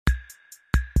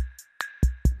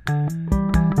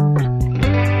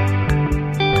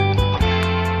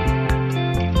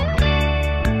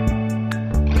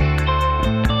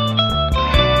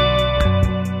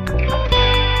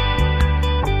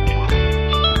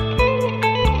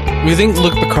You think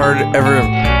Luke Picard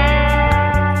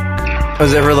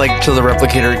was ever like to the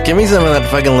replicator, give me some of that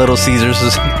fucking Little Caesars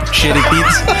shitty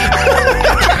pizza?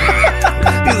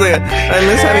 He's like, I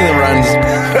miss having the runs.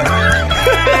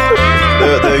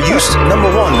 There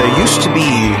used to be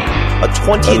a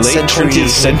 20th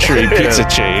century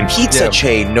pizza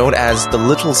chain known as the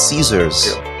Little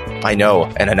Caesars. I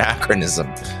know, an anachronism.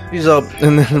 He's up,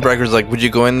 and then Riker's like, would you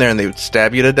go in there and they would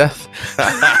stab you to death?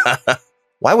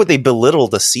 Why would they belittle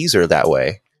the Caesar that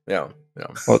way? Yeah.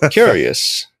 Well,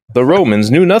 curious. The Romans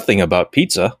knew nothing about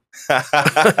pizza.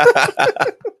 I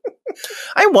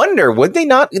wonder, would they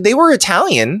not? They were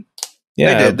Italian.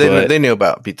 Yeah, they knew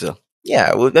about pizza.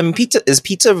 Yeah, I mean, is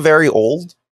pizza a very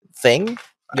old thing?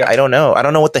 Yeah. I don't know. I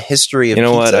don't know what the history of pizza is.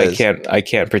 You know what? I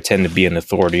can't pretend to be an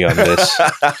authority on this.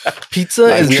 Pizza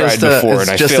is tried just before, and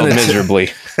I failed miserably.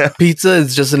 Pizza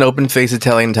is just an open-faced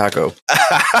Italian taco.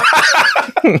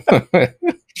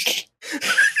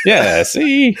 Yeah,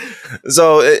 see?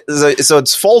 So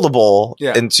it's foldable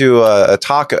into a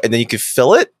taco, and then you could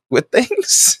fill it with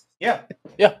things? Yeah.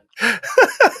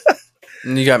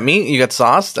 And you got meat, you got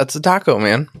sauce. That's a taco,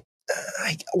 man.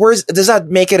 Does that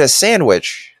make it a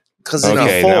sandwich?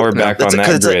 Okay, now we're back on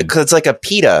that grid. Because it's like a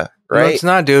pita, right? No, it's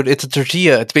not, dude. It's a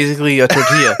tortilla. It's basically a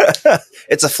tortilla.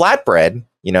 It's a flatbread,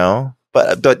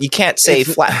 but you can't say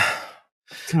flat.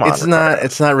 Come on.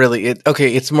 It's not really.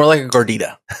 Okay, it's more like a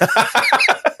gordita.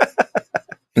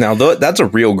 Now, that's a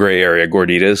real gray area,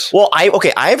 gorditas. Well,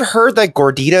 I've heard that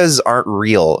gorditas aren't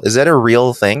real. Is that a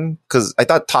real thing? Because I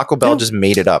thought Taco Bell just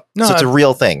made it up. No, so it's a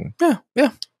real thing.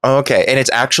 Yeah. Okay, and it's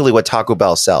actually what Taco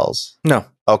Bell sells. No.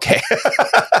 Okay.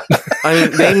 I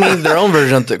mean, they made their own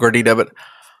version of the gordita, but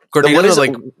gordita is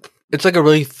like it's like a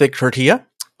really thick tortilla.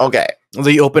 Okay.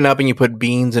 That you open up and you put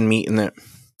beans and meat in it.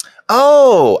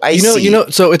 Oh, I see.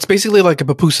 So it's basically like a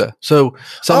pupusa. So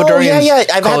Salvadorians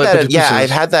I've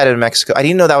had that in Mexico. I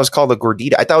didn't know that was called a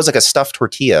gordita. I thought it was like a stuffed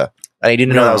tortilla. And I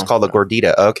didn't know that was called a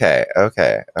gordita. Okay.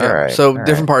 All right. So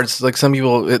different parts, like some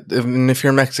people, if you're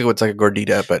in Mexico, it's like a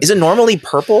gordita. But is it normally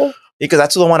purple? Because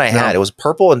that's the one I had. It was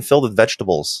purple and filled with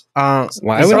vegetables. You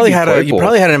probably had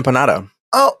an empanada.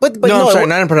 Oh, but no, I'm sorry,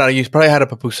 not empanada. You probably had a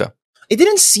pupusa. It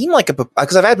didn't seem like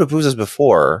because I've had pupusas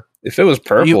before. If it was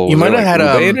purple, you might have had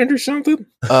it or something.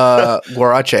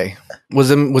 Guarache. Was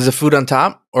the food on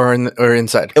top or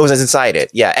inside? It was inside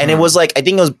it. Yeah, and it was like I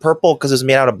think it was purple because it was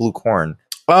made out of blue corn.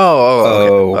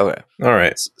 Okay. All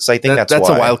right. So I think that's a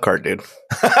wild card, dude.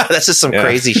 That's just some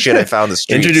crazy shit I found in the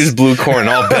streets. Introduce blue corn,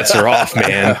 all bets are off,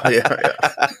 man. Yeah.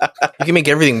 You can make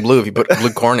everything blue if you put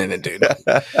blue corn in it, dude.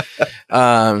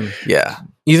 Yeah.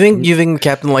 You think the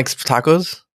captain likes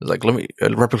tacos? It's like,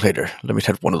 replicator, let me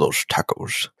have one of those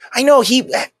tacos. I know he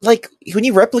when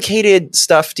he replicated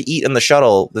stuff to eat in the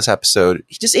shuttle this episode,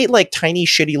 he just ate like tiny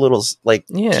shitty little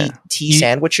tea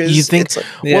sandwiches. You think?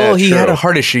 He had a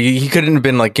heart issue. He couldn't have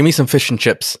been like, give me some fish and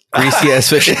chips, greasy ass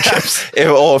fish and chips.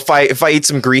 If I eat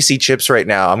some greasy chips right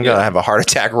now, I'm gonna have a heart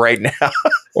attack right now.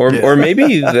 Or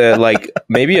maybe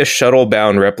maybe a shuttle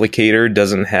bound replicator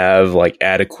doesn't have like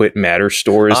adequate matter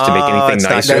stores to make anything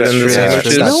nicer than the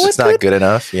sandwiches. It's not good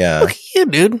enough. Yeah. Look at you,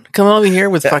 dude. Coming over here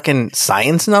with fucking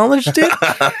science knowledge, dude.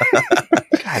 God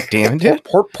damn it, dude.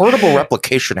 Portable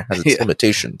replication has its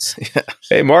limitations. Yeah.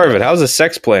 Hey, Marvin, how's the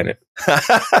sex planet?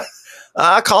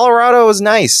 Colorado is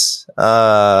nice.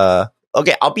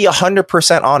 Okay, I'll be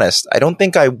 100% honest. I don't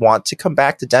think I want to come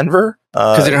back to Denver.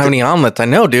 Because they don't have any omelets. I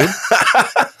know, dude.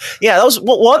 Yeah,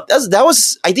 that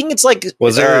was. I think it's like.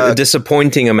 Was there a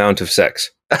disappointing amount of sex?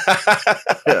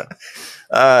 Yeah.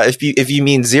 If you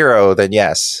mean zero, then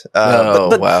yes.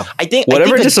 But wow. I think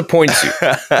whatever disappoints you.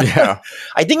 Yeah.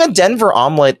 I think a Denver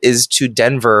omelet is to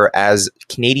Denver as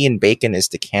Canadian bacon is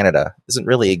to Canada. It doesn't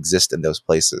really exist in those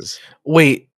places.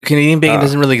 Wait, Canadian bacon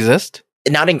doesn't really exist?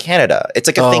 Not in Canada. It's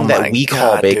like a thing that we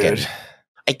call bacon. Dude.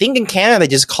 I think in Canada they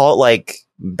just call it like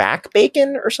back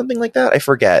bacon or something like that. I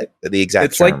forget the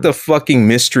exact term. Like the fucking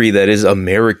mystery that is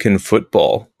American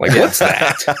football. Like, what's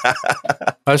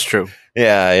that? That's true.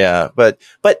 Yeah. But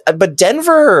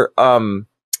Denver, I'm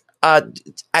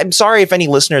sorry if any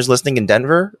listeners listening in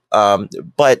Denver,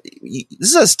 but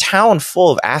this is a town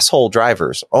full of asshole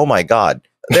drivers. Oh my God.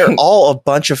 They're all a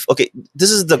bunch of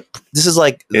this is that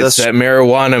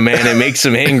marijuana, man. It makes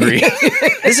them angry.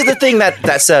 This is the thing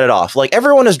that set it off. Like,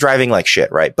 everyone is driving like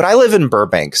shit, right? But I live in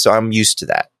Burbank, so I'm used to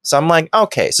that. So I'm like,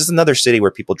 okay, so this is another city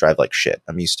where people drive like shit.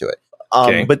 I'm used to it.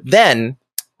 But then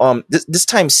this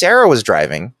time Sarah was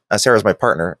driving, Sarah's my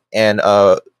partner, and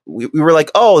we were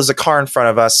like, oh, there's a car in front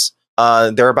of us.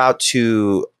 They're about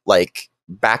to like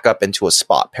back up into a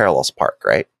spot, parallel park,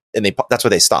 right? And that's where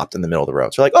they stopped in the middle of the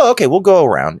road. So we're like, oh, okay, we'll go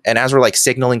around. And as we're like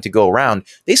signaling to go around,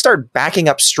 they start backing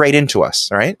up straight into us,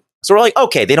 right? So we're like,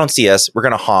 okay, they don't see us. We're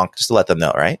going to honk just to let them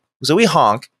know, right? So we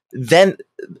honk. Then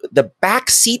the back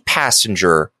seat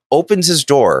passenger opens his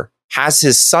door, has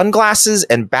his sunglasses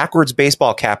and backwards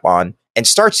baseball cap on, and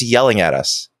starts yelling at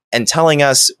us and telling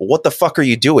us, what the fuck are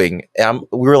you doing? And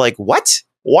we were like, what?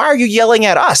 Why are you yelling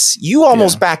at us? You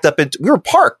almost backed up into, we were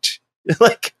parked.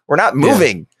 Like, we're not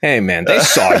moving. Yeah. Hey, man, they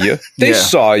saw you. They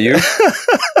saw you.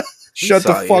 Shut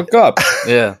the fuck up.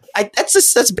 Yeah. That's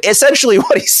essentially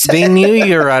what he said. They knew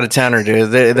you were out of towner,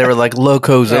 dude. They were like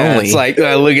locos only. It's like,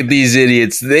 look at these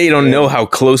idiots. They don't know how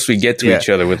close we get to each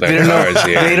other with our cars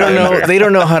here. They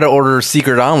don't know how to order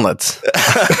secret omelets.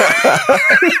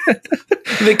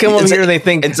 They come over here, they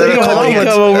think, they come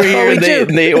over here,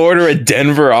 they order a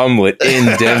Denver omelet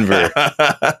in Denver.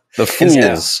 The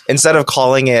fools. Instead of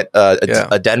calling it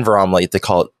a Denver omelet, they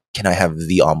call it, can I have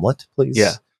the omelet, please?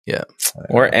 Yeah. Yeah.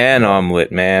 Or an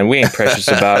omelet, man. We ain't precious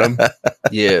about them.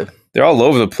 Yeah. They're all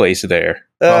over the place there.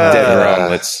 Denver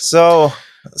omelets. So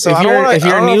if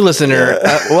you're a new listener,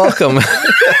 welcome.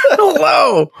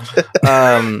 Hello.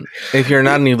 If you're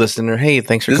not a new listener, hey,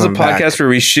 thanks for coming back. This is a podcast where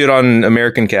we shit on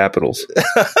American capitals.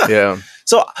 Yeah.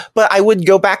 So, but I would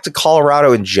go back to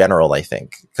Colorado in general, I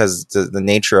think, because the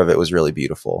nature of it was really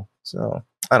beautiful. So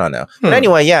I don't know. But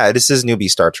anyway, yeah, this is Newbie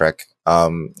Star Trek.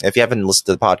 If you haven't listened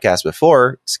to the podcast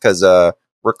before, it's because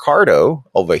Ricardo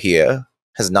over here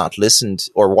has not listened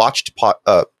or watched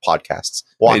podcasts,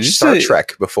 watched Star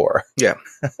Trek before. Yeah.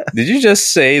 Did you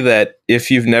just say that if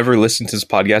you've never listened to this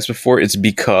podcast before, it's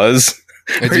because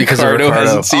Ricardo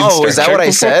hasn't seen Star Trek is that what before? I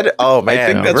said? Oh, man. I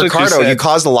think that's Ricardo, what you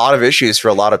caused a lot of issues for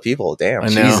a lot of people. Damn.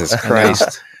 Jesus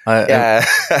Christ. Yeah.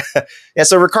 Yeah.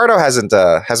 So Ricardo hasn't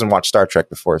watched Star Trek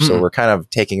before. So we're kind of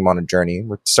taking him on a journey.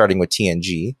 We're starting with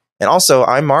TNG. And also,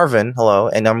 I'm Marvin. Hello.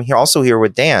 And I'm also here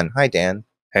with Dan. Hi, Dan.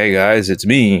 Hey, guys. It's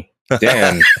me,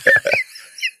 Dan.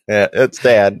 Yeah, it's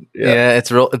Dan. Yeah,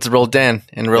 it's real Dan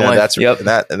in real life.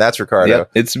 That's Ricardo.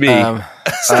 Yep, it's me,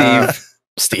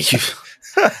 Steve.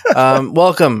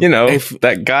 Welcome. You know,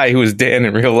 that guy who was Dan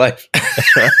in real life.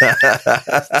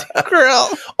 Girl.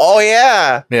 Oh,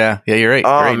 yeah. Yeah, you're right.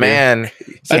 Oh, man.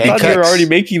 I thought you were already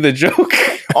making the joke.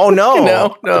 Oh,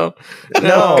 no. No.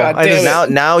 God damn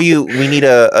it. Now we need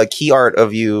a key art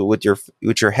of you with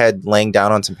your head laying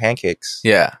down on some pancakes.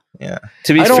 Yeah.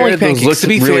 To be fair, those look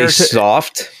really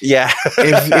soft. Yeah.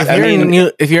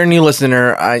 If you're a new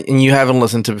listener and you haven't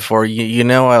listened to before, you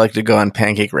know I like to go on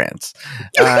pancake rants.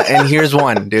 And here's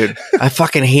one, dude. I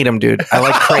fucking hate them, dude. I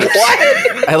like crepes.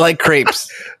 What? I like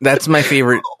crepes. That's my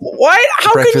favorite. What?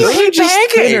 How breakfast. can you hate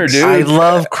pancakes, dude? I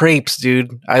love crepes,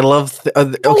 dude. I love.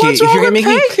 Okay, if you're gonna make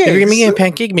a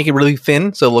pancake, make it really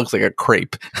thin so it looks like a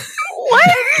crepe.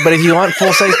 What? But if you want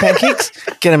full size pancakes,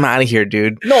 get them out of here,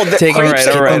 dude. No, take all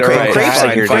right.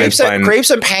 Crepes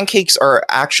and pancakes are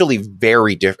actually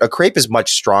very different. A crepe is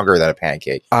much stronger than a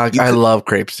pancake. I love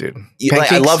crepes, dude.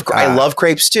 I love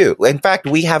crepes too. In fact,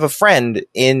 we have a friend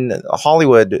in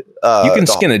Hollywood. You can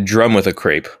skin a drum with a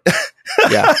crepe.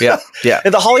 Yeah.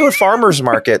 At the Hollywood Farmers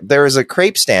Market, there is a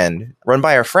crepe stand run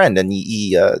by our friend, and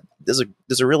he does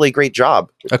a really great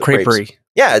job. A creperie. Crepes.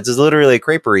 Yeah, it's literally a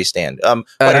creperie stand. But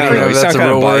that's a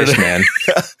real word, man.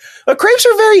 But crepes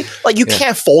are very you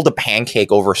can't fold a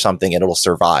pancake over something and it'll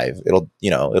survive. It'll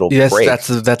break. That's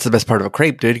the best part of a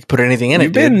crepe, dude. You can put anything in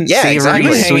it, dude. You've been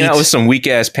hanging out with some weak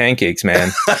ass pancakes,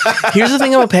 man. Here's the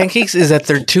thing about pancakes is that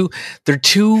they're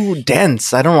too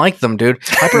dense. I don't like them, dude.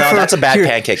 I prefer, no, that's a bad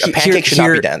pancake. A pancake should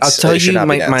not be dense. I'll tell you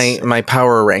my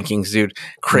power rankings, dude.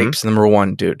 Crepes, number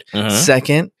 1, dude.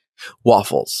 Second,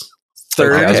 waffles.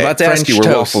 Third, I was about to ask you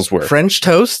where waffles were. French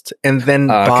toast, and then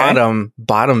bottom,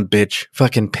 bitch,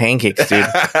 fucking pancakes, dude.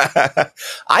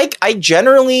 I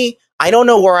generally, I don't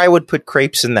know where I would put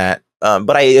crepes in that,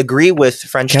 but I agree with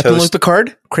French Captain toast. Luke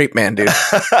Picard, crepe man, dude.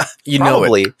 You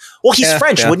Probably. know it. Well, he's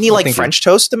French. Wouldn't he like French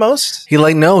toast the most? He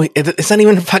no. It's not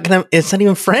even fucking. It's not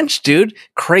even French, dude.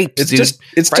 Crepes, dude.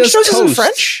 It's French toast. Isn't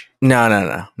French?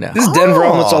 No. This is Denver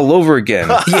omelets all over again.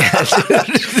 Yeah,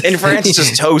 dude. In France,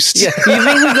 just toast. Yeah. You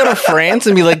think we go to France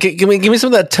and be like, give me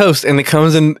some of that toast, and it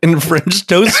comes in French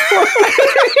toast form?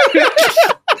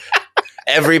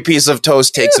 Every piece of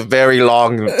toast takes a very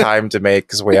long time to make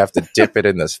because we have to dip it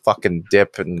in this fucking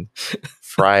dip and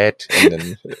fry it. And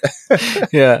then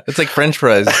yeah, it's like French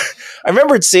fries. I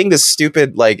remember seeing this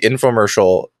stupid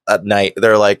infomercial at night.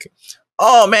 They're like,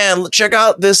 oh man, check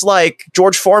out this like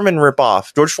George Foreman grill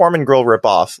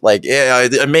ripoff. Like, yeah,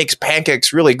 it makes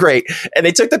pancakes really great. And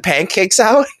they took the pancakes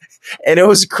out and it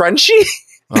was crunchy.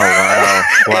 Oh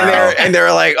wow! And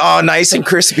they're like, oh, nice and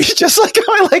crispy, just like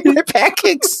how I like my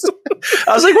pancakes.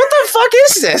 I was like, what the fuck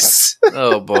is this?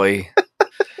 Oh boy!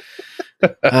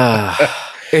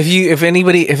 If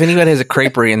anybody has a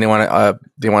creperie and they want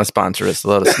to sponsor us,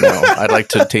 let us know. I'd like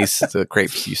to taste the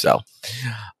crepes you sell.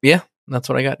 Yeah, that's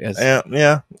what I got, guys.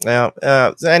 Yeah.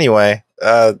 Anyway,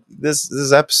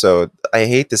 this episode, I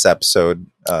hate this episode.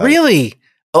 Really?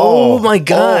 Oh my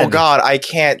god! Oh god, I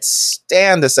can't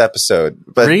stand this episode.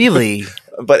 But really,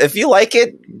 but if you like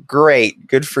it, great,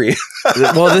 good for you.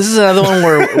 Well, this is another one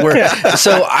where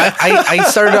so I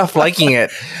started off liking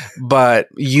it, but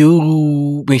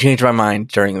we changed my mind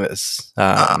during this.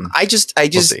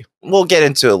 We'll get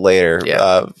into it later.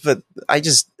 Yeah. But I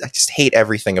just hate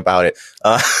everything about it.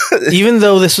 Even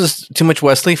though this was too much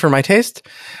Wesley for my taste,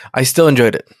 I still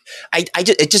enjoyed it.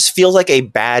 It just feels like a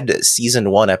bad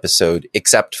season 1 episode,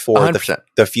 except for 100%.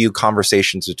 the few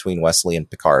conversations between Wesley and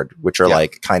Picard, which are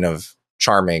like kind of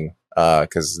charming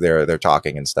because they're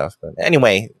talking and stuff. But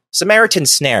anyway, Samaritan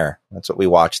Snare. That's what we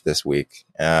watched this week,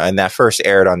 and that first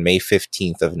aired on May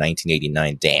 15th of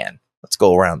 1989. Dan, let's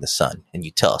go around the sun and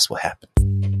you tell us what happened.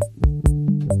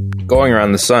 Going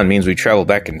around the sun means we travel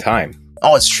back in time.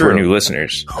 Oh, it's true. For new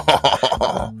listeners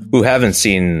who haven't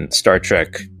seen Star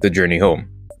Trek: The Journey Home.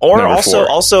 Or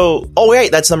also, oh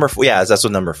wait, that's number 4. Yeah, that's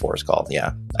what number 4 is called.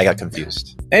 Yeah, I got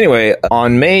confused. Anyway,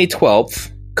 on May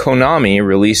 12th, Konami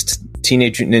released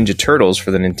Teenage Mutant Ninja Turtles for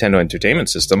the Nintendo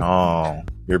Entertainment System. Oh,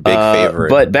 your big favorite.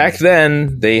 But back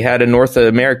then, they had a North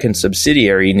American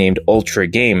subsidiary named Ultra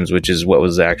Games, which is what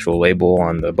was the actual label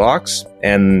on the box.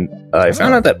 And I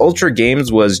found out that Ultra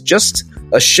Games was just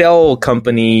a shell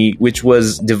company which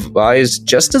was devised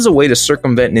just as a way to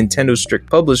circumvent Nintendo's strict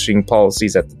publishing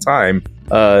policies at the time.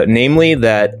 Namely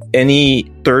that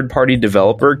any third-party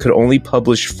developer could only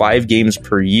publish 5 games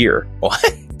per year. What?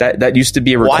 That used to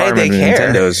be a requirement of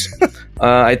Nintendo's.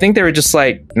 I think they were just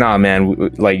like, nah,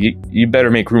 man, you better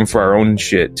make room for our own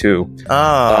shit too.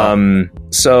 Oh.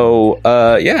 So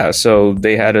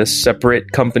they had a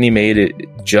separate company made it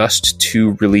just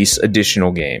to release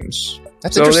additional games.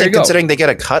 That's interesting considering they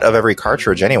get a cut of every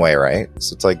cartridge anyway, right?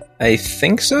 So it's like, I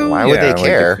think so. Why would they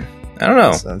care? I don't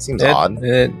know. That seems odd.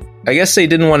 I guess they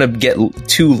didn't want to get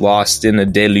too lost in a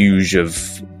deluge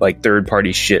of like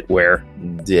third-party shitware.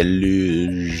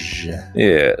 Deluge.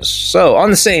 Yes. So on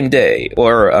the same day,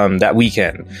 or that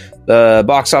weekend, the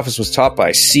box office was topped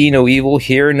by See No Evil,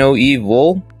 Hear No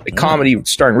Evil, a comedy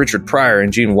starring Richard Pryor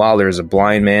and Gene Wilder as a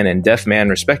blind man and deaf man,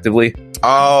 respectively.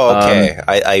 Oh, okay.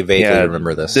 I vaguely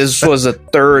remember this. This was a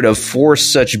third of 4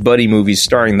 such buddy movies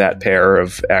starring that pair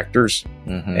of actors.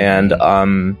 Mm-hmm.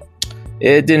 And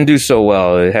it didn't do so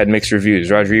well. It had mixed reviews.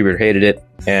 Roger Ebert hated it,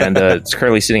 and it's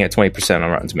currently sitting at 20%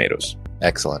 on Rotten Tomatoes.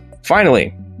 Excellent.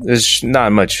 Finally, there's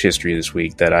not much history this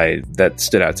week that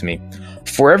stood out to me.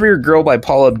 Forever Your Girl by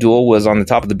Paula Abdul was on the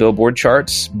top of the Billboard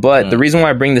charts, but the reason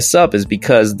why I bring this up is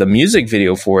because the music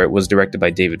video for it was directed by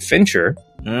David Fincher,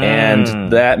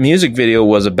 and that music video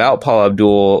was about Paula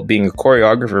Abdul being a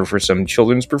choreographer for some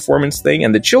children's performance thing,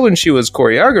 and the children she was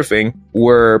choreographing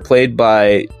were played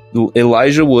by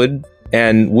Elijah Wood,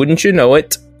 and wouldn't you know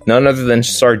it, none other than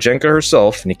Sarjenka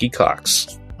herself, Nikki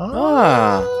Cox.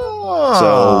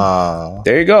 So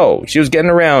there you go. She was getting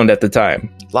around at the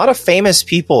time. A lot of famous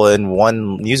people in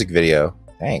one music video.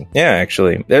 Dang. Yeah,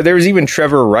 actually. There was even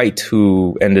Trevor Wright,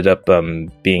 who ended up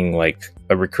being like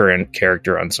a recurrent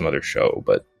character on some other show,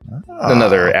 but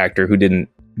another actor who didn't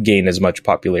gain as much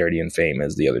popularity and fame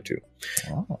as the other two.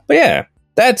 But yeah,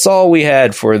 that's all we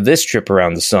had for this trip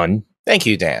around the sun. Thank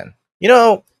you, Dan. You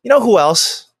know who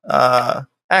else?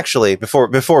 Actually,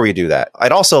 before we do that,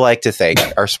 I'd also like to thank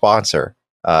our sponsor,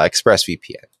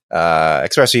 ExpressVPN.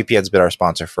 ExpressVPN's been our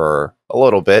sponsor for a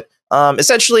little bit.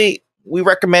 Essentially, we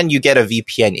recommend you get a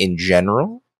VPN in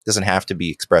general. It doesn't have to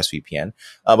be ExpressVPN,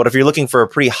 but if you're looking for a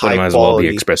pretty high might quality,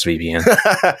 as well be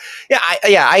ExpressVPN.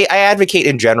 I advocate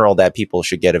in general that people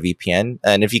should get a VPN,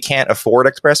 and if you can't afford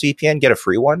ExpressVPN, get a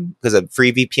free one because a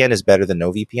free VPN is better than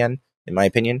no VPN, in my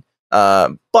opinion.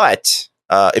 But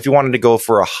if you wanted to go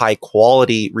for a high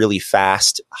quality, really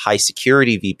fast, high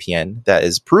security VPN that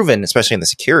is proven, especially in the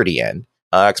security end,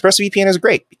 ExpressVPN is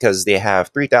great because they have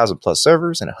 3,000 plus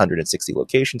servers in 160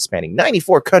 locations spanning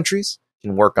 94 countries. You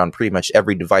can work on pretty much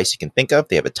every device you can think of.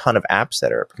 They have a ton of apps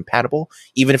that are compatible.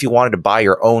 Even if you wanted to buy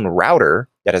your own router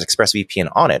that has ExpressVPN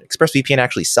on it, ExpressVPN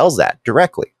actually sells that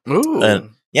directly. Ooh.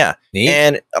 Yeah. Neat.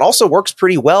 And it also works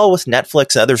pretty well with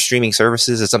Netflix and other streaming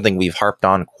services. It's something we've harped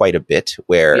on quite a bit,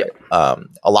 where a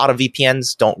lot of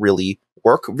VPNs don't really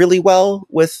work really well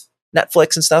with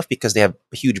Netflix and stuff because they have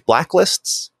huge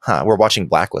blacklists. We're watching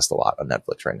Blacklist a lot on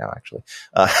Netflix right now, actually.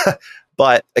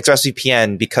 But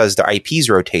ExpressVPN, because their IPs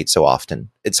rotate so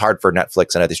often, it's hard for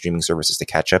Netflix and other streaming services to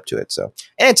catch up to it. So,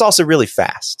 and it's also really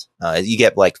fast. You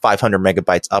get like 500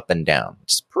 megabytes up and down,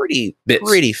 which is pretty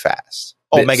fast.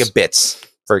 Oh, megabits,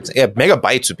 for example. Yeah,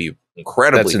 megabytes would be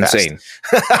incredibly That's fast. insane.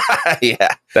 Yeah,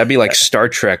 That'd be like Star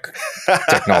Trek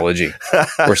technology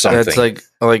or something. That's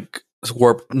like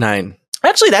Warp 9.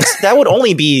 actually, that would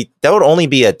only be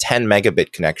a 10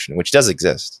 megabit connection, which does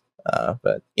exist.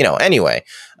 But anyway,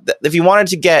 if you wanted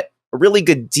to get a really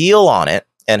good deal on it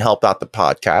and help out the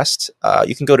podcast,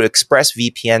 you can go to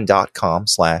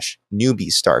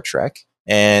expressvpn.com/newbie Star Trek.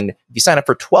 And if you sign up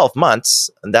for 12 months,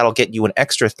 that'll get you an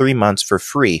extra 3 months for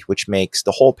free, which makes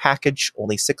the whole package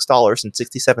only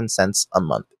 $6.67 a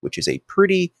month, which is a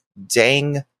pretty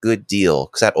dang good deal.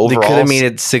 Because that overall, They could have made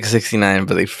it $6.69,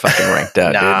 but they fucking ranked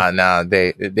out. nah,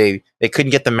 they couldn't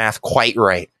get the math quite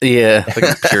right. Dude. Yeah,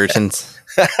 like Puritans.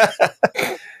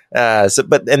 And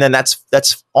then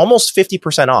that's almost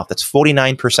 50% off. That's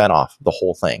 49% off the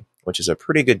whole thing, which is a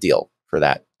pretty good deal for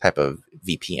that type of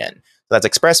VPN. So that's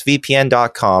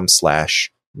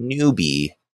expressvpn.com/newbie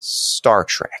Star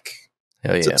Trek.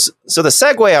 Hell yeah. So the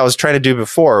segue I was trying to do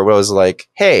before was like,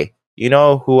 hey, you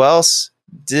know who else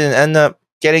didn't end up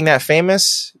getting that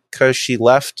famous because she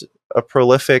left a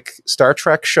prolific Star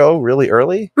Trek show really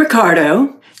early?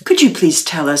 Ricardo, could you please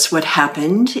tell us what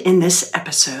happened in this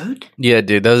episode? Yeah,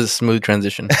 dude, that was a smooth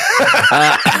transition.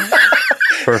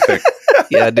 Perfect.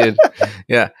 Yeah, dude.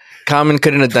 Yeah. Common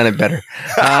couldn't have done it better.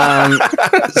 I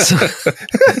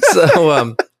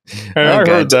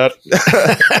heard that.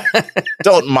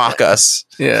 Don't mock us.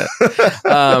 Yeah.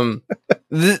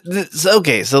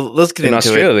 Okay, so let's get In into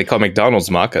Australia, they call McDonald's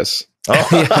Macca's.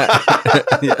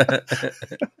 it. Yeah.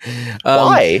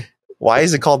 Why? Why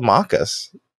is it called Macca's?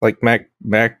 Like the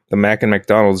Mac and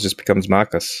McDonald's just becomes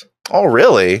Macca's. Oh,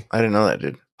 really? I didn't know that,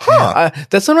 dude. Huh.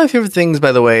 That's one of my favorite things,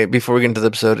 by the way, before we get into the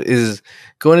episode, is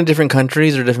going to different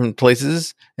countries or different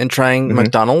places and trying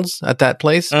McDonald's at that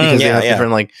place because they have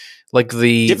different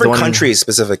Different countries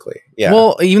specifically. Yeah.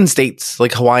 Well, even states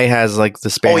like Hawaii has like the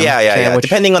Spam. Oh yeah. sandwich.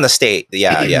 Depending on the state.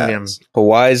 Yeah.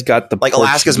 Hawaii's got the Like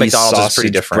Alaska's Portuguese McDonald's is sausage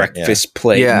pretty different, breakfast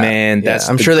plate. Yeah. Man, Yeah. that's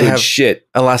I'm the sure they good have- shit.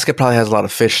 Alaska probably has a lot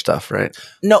of fish stuff, right?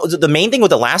 No, the main thing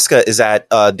with Alaska is that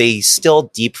they still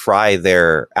deep fry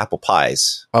their apple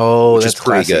pies, Oh, which that's is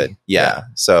pretty classy. good. Yeah.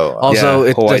 So Also,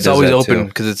 Yeah, Hawaii it's does always that open too.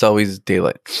 because it's always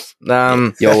daylight.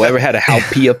 Yo, ever had a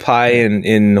haupia pie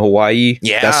in Hawaii?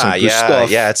 That's some good stuff.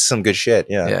 yeah, it's some good shit.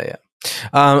 Yeah. Yeah.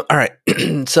 All right.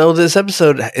 So this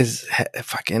episode is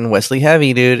fucking Wesley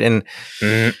heavy, dude. And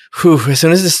as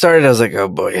soon as it started, I was like, oh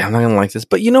boy, I'm not gonna like this.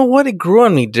 But you know what? It grew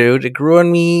on me, dude. It grew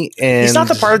on me. And He's not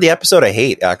the part of the episode I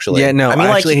hate, actually. Yeah, no. I mean,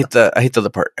 I actually like, hate the other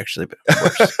part, actually. But of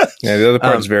course. Yeah, the other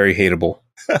part's very hateable.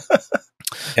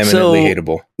 Eminently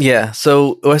hateable. Yeah,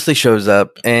 so Wesley shows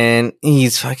up and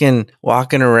he's fucking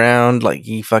walking around like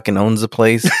he fucking owns the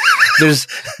place. There's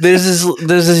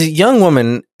this young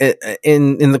woman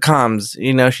in the comms.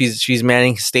 You know, she's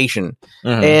manning his station,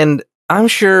 and I'm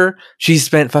sure she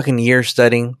spent fucking years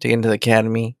studying to get into the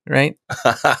academy, right?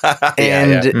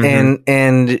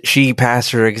 And she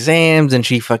passed her exams and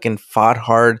she fucking fought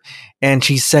hard, and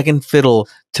she's second fiddle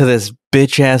to this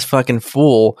bitch ass fucking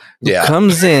fool who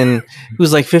comes in,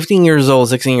 who's like 15 years old,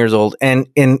 16 years old, and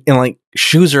like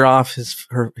shoes her off his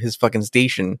fucking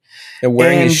station. And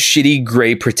wearing his shitty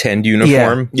gray pretend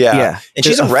uniform. Yeah. And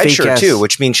she's a red fake shirt ass- too,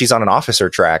 which means she's on an officer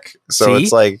track. So See?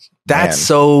 it's like, That's man.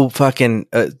 so fucking.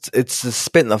 It's a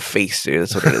spit in the face, dude.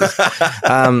 That's what it is.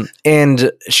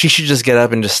 And she should just get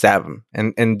up and just stab him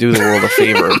and do the world a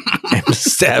favor and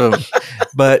just stab him.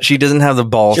 But she doesn't have the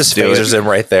balls Just to do phasers it. him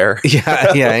right there.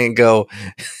 Yeah, and go.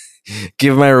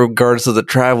 Give my regards to the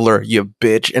traveler, you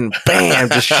bitch, and bam,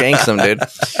 just shanks him, dude.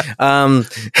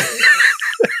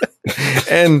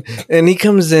 And he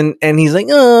comes in and he's like,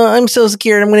 "Oh, I'm so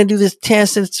scared. I'm going to do this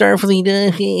test at Starfleet."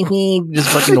 Just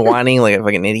fucking whining like a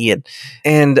fucking idiot.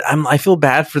 And I feel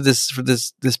bad for this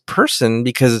person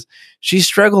because she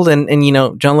struggled, and you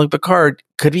know, Jean-Luc Picard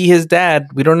could be his dad.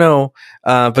 We don't know,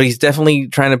 but he's definitely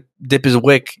trying to dip his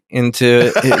wick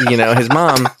into you know, his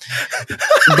mom.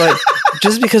 But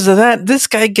just because of that, this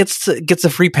guy gets a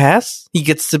free pass. He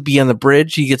gets to be on the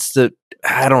bridge. He gets to.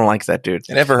 I don't like that dude.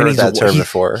 I never heard that term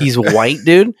before. He's white,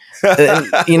 dude.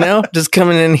 You know, just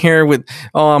coming in here with,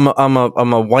 I'm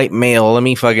a white male. Let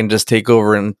me fucking just take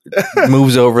over, and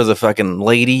moves over the fucking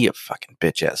lady. You fucking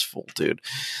bitch ass fool, dude.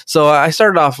 So I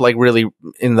started off like really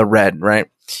in the red, right?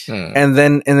 And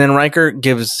then Riker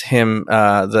gives him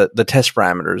the test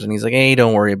parameters, and he's like, "Hey,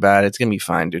 don't worry about it. It's gonna be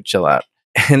fine, dude. Chill out."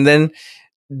 And then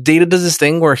Data does this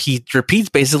thing where he repeats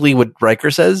basically what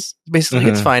Riker says. Basically,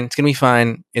 it's fine. It's gonna be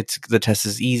fine. The test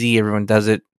is easy. Everyone does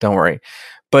it. Don't worry.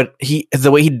 But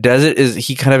the way he does it is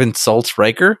he kind of insults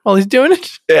Riker while he's doing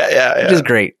it. Yeah. Which is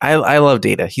great. I love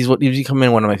Data. He's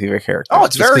becoming one of my favorite characters. Oh,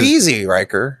 it's very easy,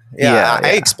 Riker. Yeah,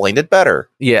 I explained it better.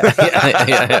 Yeah.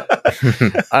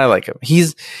 I like him.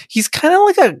 He's kind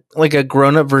of like a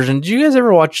grown up version. Did you guys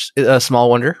ever watch Small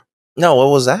Wonder? No, what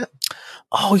was that?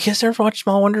 Oh, you guys ever watched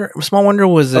Small Wonder? Small Wonder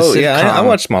was a sitcom. Yeah, I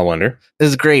watched Small Wonder. It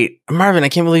was great. Marvin, I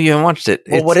can't believe you haven't watched it.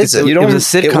 Well, what is it? It was a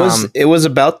sitcom. It was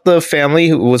about the family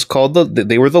who was called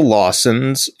they were the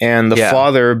Lawsons, and the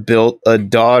father built a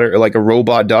daughter, like a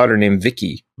robot daughter named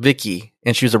Vicky,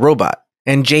 and she was a robot.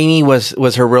 And Jamie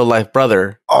was her real life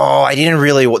brother. Oh, I didn't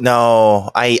really know.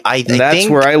 I that's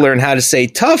think where I learned how to say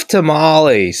tough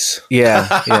tamales.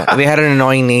 Yeah. They had an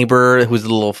annoying neighbor who was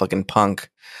a little fucking punk.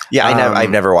 Yeah, I've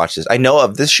never watched this. I know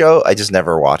of this show. I just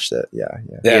never watched it.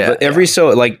 Yeah. But every so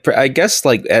like I guess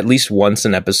like at least once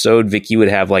an episode, Vicky would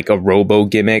have like a robo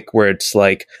gimmick where it's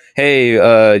like, hey,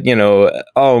 you know,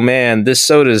 oh man, this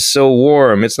soda is so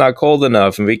warm, it's not cold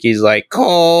enough, and Vicky's like,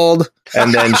 cold,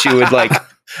 and then she would like,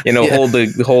 you know, hold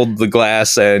the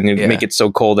glass and make it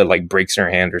so cold that it like breaks her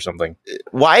hand or something.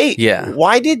 Why? Yeah.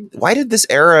 Why did this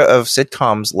era of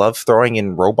sitcoms love throwing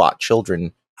in robot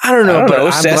children? I don't know,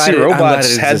 but sassy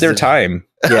robots had their time.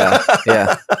 Yeah.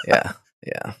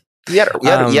 You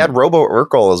had Robo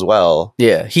Urkel as well.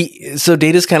 Yeah, so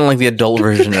Data's kind of like the adult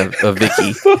version of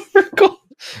Vicky.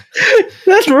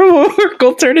 That Robo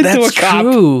Urkel turned into a cop.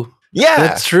 True. Yeah,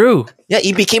 that's true. Yeah,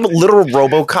 he became a literal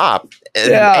RoboCop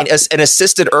and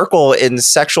assisted Urkel in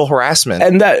sexual harassment.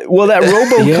 And that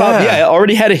RoboCop,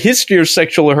 already had a history of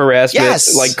sexual harassment,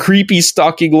 like creepy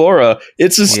stalking Laura.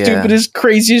 It's the stupidest,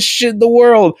 craziest shit in the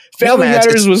world. Family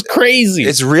Matters was crazy.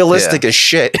 It's realistic as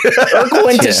shit. Urkel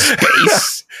went to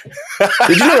space.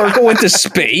 Did you know Urkel went to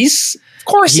space? Of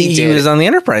course he did. He was on the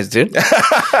Enterprise, dude.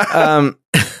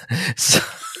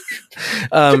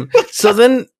 So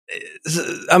then.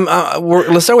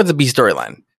 Let's start with the B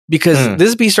storyline, because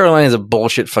this B storyline is a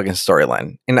bullshit fucking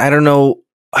storyline, and I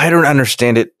don't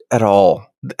understand it at all.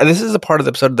 This is a part of the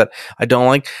episode that I don't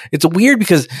like. It's weird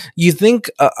because you think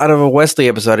out of a Wesley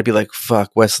episode, I'd be like,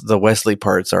 fuck, the Wesley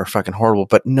parts are fucking horrible.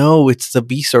 But no, it's the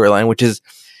B storyline, which is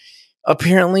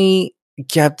apparently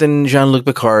Captain Jean-Luc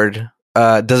Picard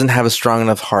doesn't have a strong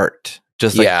enough heart,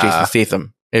 just like Jason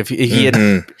Statham. If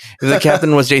the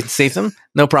captain was Jason Statham,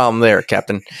 no problem there,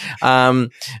 Captain. But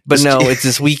no, it's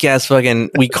this weak ass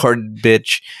fucking weak hearted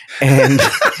bitch, and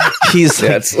he's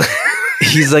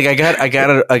like, I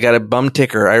got a bum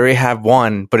ticker. I already have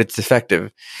one, but it's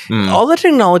defective. All the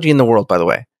technology in the world, by the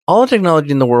way, look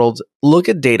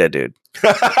at Data, dude.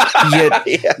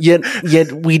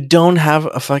 Yet we don't have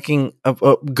a fucking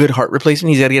a good heart replacement.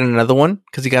 He's got to get another one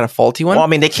because he got a faulty one. Well, I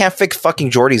mean, they can't fix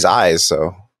fucking Geordi's eyes,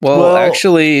 so. Well,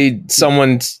 actually,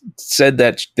 someone said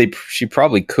that she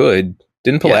probably could.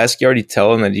 Didn't Pulaski already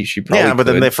tell him that she probably could? Yeah, but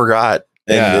then they forgot.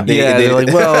 They're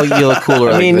like, well, you look cooler.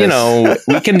 I mean, you know,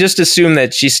 we can just assume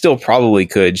that she still probably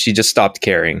could. She just stopped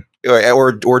caring.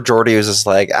 Or Geordi was just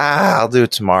like, I'll do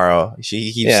it tomorrow.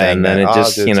 She keeps saying and then that, it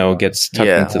just, gets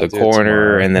tucked into the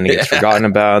corner, and then it gets forgotten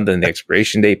about. Then the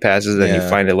expiration date passes, and you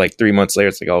find it like 3 months later.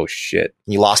 It's like, oh shit.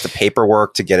 He lost the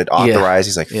paperwork to get it authorized.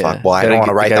 He's like, fuck, well, I don't want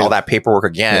to write all that paperwork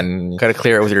again. Got to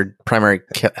clear it with your primary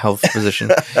health physician.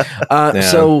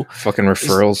 So fucking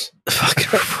referrals. Fucking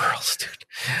referrals, dude.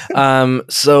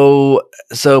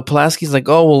 So Pulaski's like,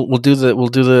 oh, we'll do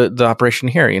the operation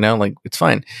here, like it's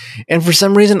fine. And for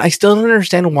some reason, I still don't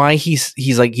understand why he's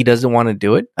like, he doesn't want to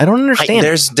do it. I don't understand.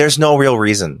 There's no real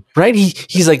reason, right?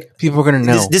 He's like, people are gonna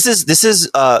know. This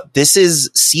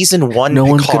is season 1. No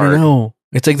one's gonna know.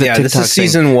 It's like the TikTok this is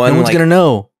season 1. No one's gonna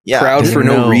know. Yeah, proud for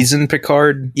no reason,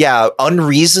 Picard. Yeah,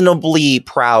 unreasonably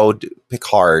proud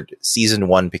Picard, season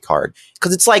 1 Picard.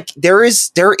 Because it's like there is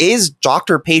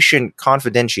doctor-patient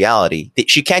confidentiality.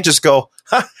 She can't just go,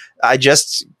 I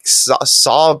just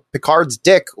saw Picard's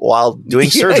dick while doing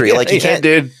surgery. Like you can't,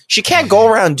 dude. She can't go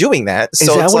around doing that.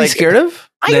 So is that what he's scared of?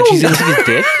 That she's gonna see his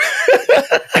dick?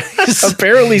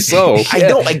 Apparently so.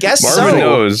 I guess Marvin so.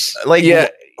 knows. Like, Yeah.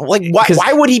 like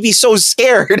why would he be so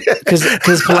scared? Because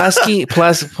Pulaski's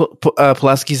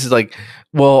is like,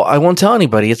 well, I won't tell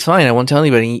anybody. It's fine. I won't tell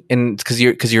anybody, and because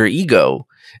you're ego,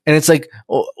 and it's like,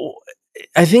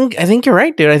 I think you're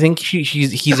right, dude. I think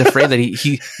he's afraid that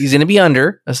he's gonna be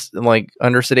under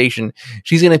sedation.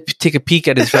 She's gonna take a peek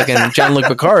at his fucking Jean-Luc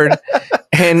Picard,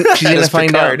 and she's gonna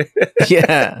find out.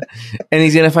 Yeah, and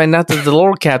he's gonna find out that the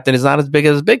little captain is not as big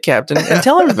as the big captain, and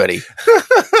tell everybody.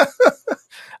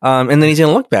 And then he's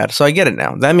gonna look bad. So I get it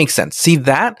now. That makes sense. See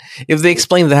that? If they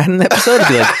explain that in the episode, I'd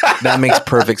be like, that makes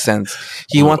perfect sense.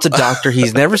 He wants a doctor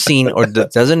he's never seen or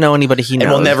doesn't know anybody he knows.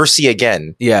 And will never see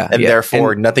again. Yeah. And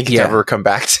therefore nothing can ever come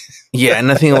back to. Yeah,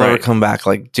 nothing will ever come back.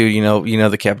 Like, dude, you know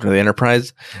the captain of the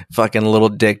Enterprise? Fucking little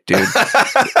dick, dude.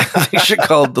 They should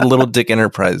call it the Little Dick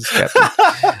Enterprise captain.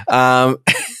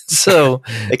 So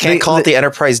they can't call it the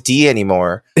Enterprise D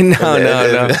anymore.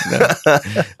 No.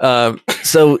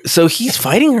 So he's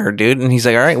fighting her, dude, and he's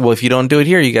like, all right, well, if you don't do it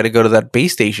here, you got to go to that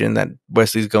base station that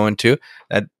Wesley's going to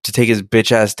take his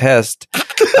bitch ass test.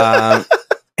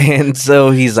 And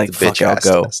so he's like, fuck, I'll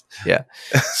go. Test. Yeah.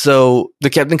 So the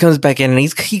captain comes back in, and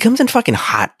he comes in fucking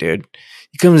hot, dude.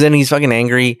 He comes in, he's fucking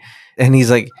angry. And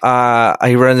he's like,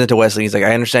 he runs into Wesley. He's like,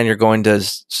 I understand you're going to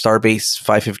Starbase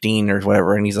 515 or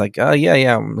whatever. And he's like,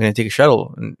 yeah, I'm going to take a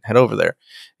shuttle and head over there.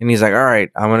 And he's like, all right,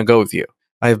 I'm going to go with you.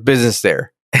 I have business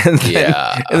there. And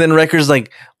then Wrecker's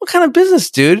like, what kind of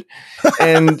business, dude?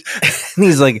 And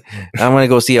he's like, I'm going to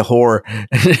go see a whore.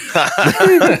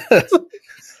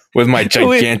 With my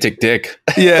gigantic dick.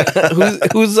 Yeah.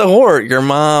 Who's the whore? Your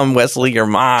mom, Wesley, your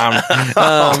mom.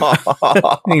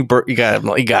 You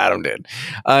got him, dude.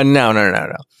 No.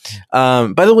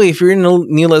 By the way, if you're a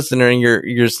new listener and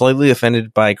you're slightly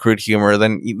offended by crude humor,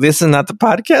 then this is not the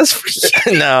podcast for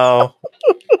you. No.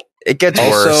 It gets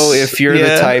worse. Also, if you're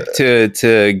the type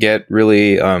to get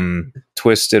really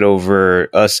twisted over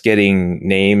us getting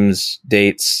names,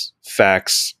 dates,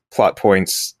 facts, plot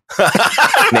points,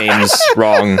 names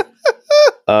wrong,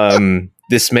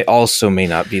 this may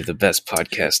not be the best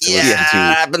podcast to listen to.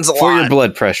 Happens a lot. For your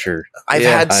blood pressure. I've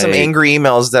had some angry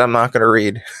emails that I'm not going to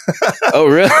read. Oh,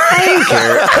 really? I don't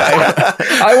care.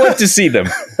 I want to see them.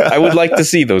 I would like to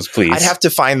see those, please. I'd have to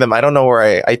find them. I don't know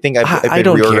where I think I've been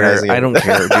don't reorganizing care. I don't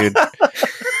care, dude.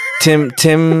 Tim,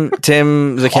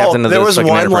 the captain of the there was one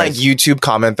Enterprise. YouTube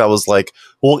comment that was like,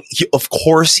 well, of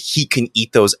course he can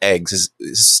eat those eggs.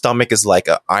 His stomach is like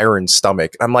an iron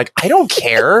stomach. And I'm like, I don't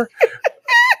care.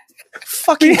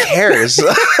 Fucking cares.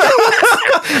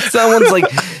 Someone's like,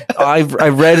 I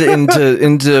read into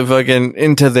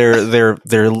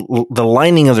the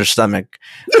lining of their stomach.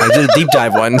 I did a deep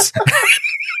dive once.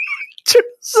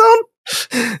 So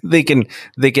they can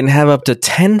have up to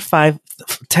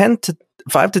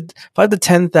 5 to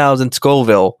 10,000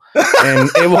 Scoville, and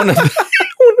it won't affect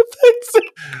it.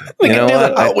 You know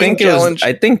what?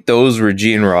 I think those were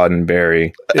Gene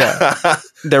Roddenberry. Yeah,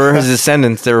 they were his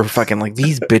descendants. They were fucking like,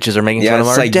 these bitches are making fun of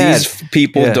our dad. These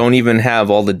people don't even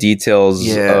have all the details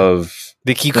of.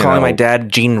 They keep calling my dad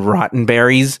Gene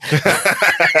Roddenberries.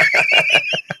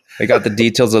 They got the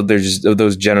details of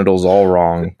those genitals all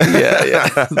wrong.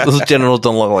 Yeah. Those genitals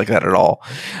don't look like that at all.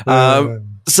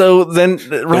 So then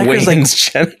Riker's like,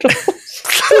 genitals.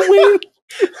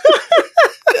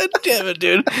 God damn it,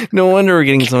 dude. No wonder we're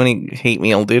getting so many hate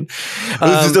mail, dude.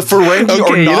 The Ferengi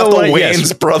are not the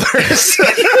Wayans brothers.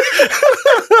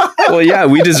 Well, yeah,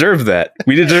 we deserve that.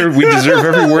 We deserve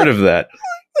every word of that.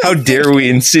 How dare we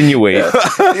insinuate?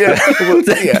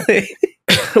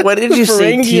 Why did you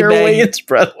say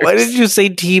Teabag? Why did you say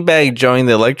Teabag joined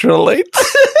the electrolytes?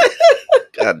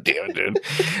 God damn it, dude.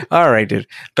 All right, dude.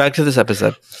 Back to this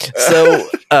episode. So,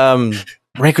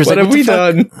 Riker's what like, have we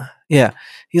done? Yeah.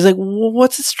 He's like, well,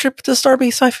 what's this trip to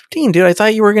Starbase 515, dude? I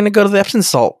thought you were going to go to the Epsom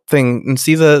salt thing and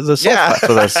see the salt flats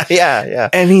with us. Yeah.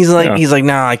 And he's like,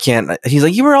 no, I can't. He's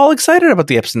like, you were all excited about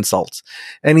the Epsom salts.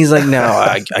 And he's like, no,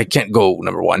 I can't go,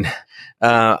 number one.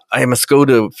 I must go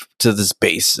to this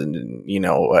base, and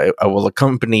I will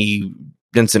accompany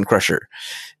Vincent Crusher.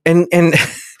 And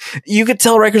you could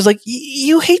tell Riker's like,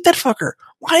 you hate that fucker.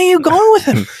 Why are you going with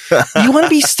him? You want to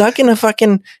be stuck in a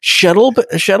fucking shuttle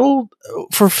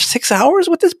for 6 hours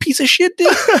with this piece of shit,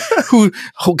 dude? Who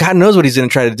God knows what he's going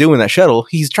to try to do in that shuttle.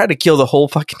 He's tried to kill the whole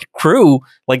fucking crew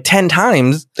like 10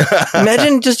 times.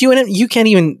 Imagine just you and him. You can't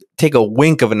even take a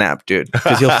wink of a nap, dude,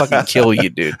 because he'll fucking kill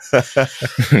you, dude.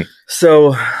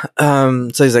 So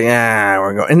he's like,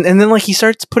 we're going. And then like he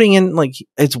starts putting in, like,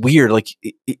 it's weird. Like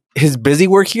his busy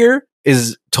work here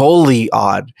is totally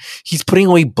odd. He's putting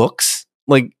away books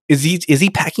Like, is he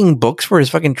packing books for his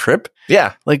fucking trip?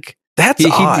 Yeah. Like, that's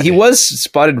odd. He was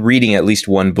spotted reading at least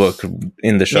one book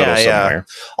in the shuttle somewhere.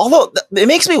 Although it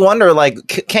makes me wonder, like,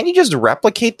 can you just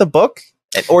replicate the book?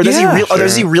 Or does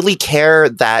does he really care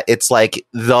that it's like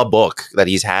the book that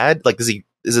he's had? Like, is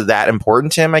it that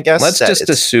important to him? I guess. Let's just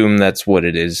assume that's what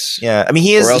it is. Yeah, I mean,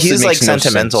 he's like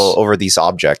sentimental sense. over these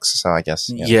objects, so I guess.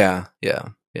 Yeah.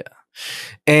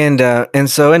 And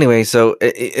so anyway,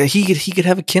 he could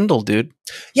have a Kindle, dude.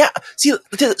 Yeah. See, so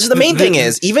the main thing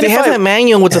is, even they if have that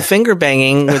manual with the finger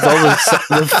banging with all the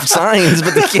signs,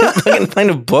 but they can't fucking find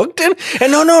a book, dude.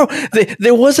 And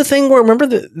there was a thing where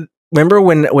remember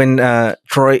when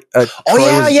Troy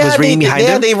was reading behind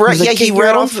him? He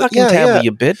read off fucking tablet,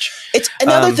 you bitch. It's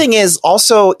another thing is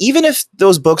also, even if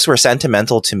those books were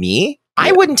sentimental to me,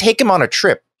 I wouldn't take him on a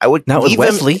trip. I would not with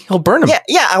Wesley. He'll burn him.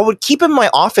 Yeah. I would keep him in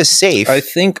my office safe. I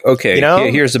think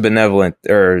here's a benevolent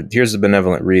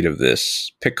read of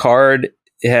this. Picard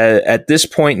had, at this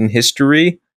point in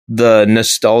history, the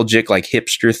nostalgic like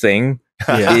hipster thing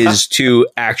is to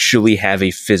actually have a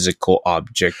physical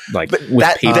object, like with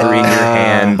paper in your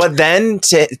hand. But then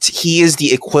he is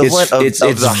the equivalent of it's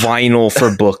vinyl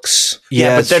for books.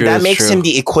 But that makes him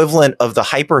the equivalent of the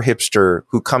hyper hipster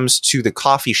who comes to the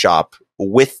coffee shop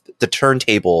with the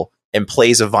turntable and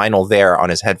plays a vinyl there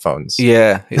on his headphones.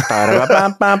 Yeah.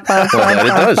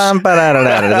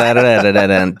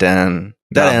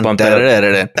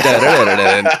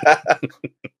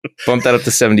 Bump that up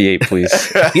to 78, please.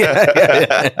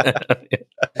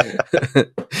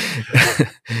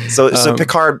 So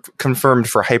Picard confirmed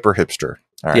for hyper hipster.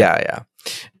 Right. Yeah.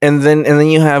 And then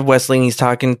you have Wesley, and he's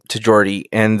talking to Geordi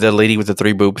and the lady with the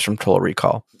 3 boobs from Total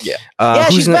Recall. Yeah.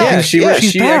 She's back. She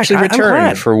actually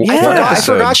returned for one episode. I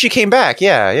forgot she came back.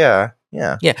 Yeah.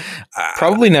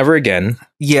 Probably never again.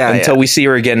 Until we see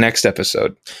her again next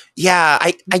episode. Yeah,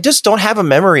 I just don't have a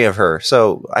memory of her,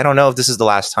 so I don't know if this is the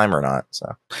last time or not.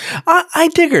 So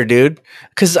I dig her, dude.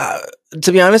 Because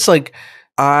to be honest, like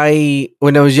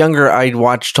when I was younger, I'd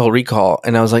watch Total Recall,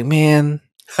 and I was like, man.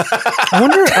 I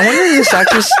wonder if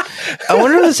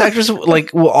this actress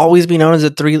like will always be known as a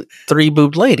three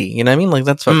boobed lady. You know what I mean? Like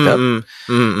that's fucked up.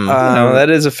 No, that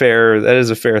is a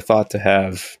fair thought to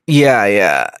have.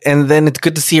 Yeah. And then it's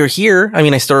good to see her here. I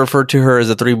mean, I still refer to her as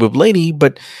a 3 boobed lady,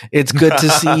 but it's good to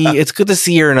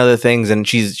see her in other things, and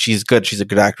she's good. She's a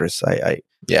good actress.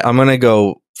 I'm gonna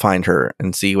go find her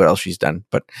and see what else she's done.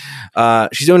 But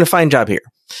she's doing a fine job here.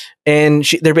 And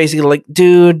they're basically like,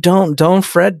 dude, don't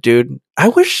fret, dude. I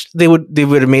wish they would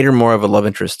have made her more of a love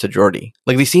interest to Geordi.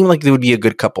 Like they seem like they would be a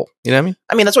good couple. You know what I mean?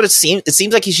 I mean, that's what it seems. It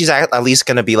seems like she's at least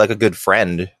going to be like a good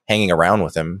friend hanging around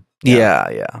with him. Yeah.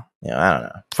 I don't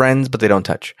know. Friends, but they don't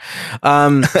touch.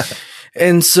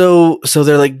 And so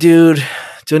they're like, dude,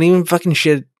 don't even fucking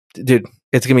shit, dude.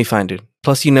 It's gonna be fine, dude.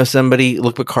 Plus, you know somebody.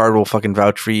 Look, Picard will fucking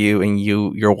vouch for you, and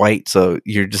you're white, so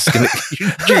you're just gonna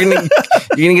you're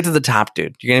gonna get to the top,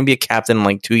 dude. You're gonna be a captain in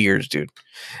like 2 years, dude.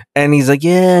 And he's like,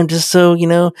 yeah, I'm just so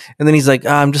and then he's like,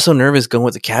 I'm just so nervous going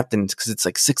with the captain because it's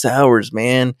like 6 hours,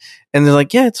 man. And they're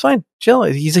like, yeah, it's fine, chill.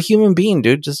 He's a human being,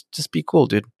 dude. Just be cool,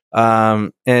 dude.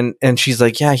 And she's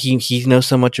like, yeah, he knows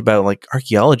so much about like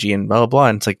archaeology and blah blah blah.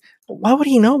 And it's like, why would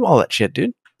he know all that shit,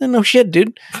 dude? No shit,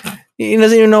 dude. He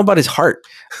doesn't even know about his heart.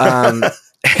 And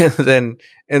then,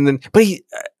 but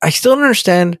I still don't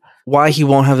understand why he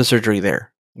won't have the surgery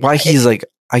there. Why he's like,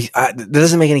 that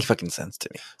doesn't make any fucking sense to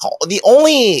me. The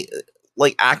only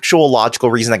like actual logical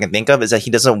reason I can think of is that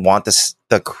he doesn't want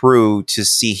the crew to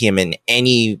see him in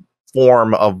any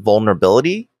form of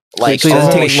vulnerability. Like, so he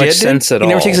doesn't take much sense at all.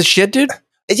 He never takes a shit, dude.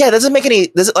 Yeah, it doesn't make any.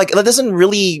 That doesn't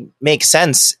really make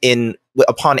sense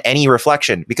upon any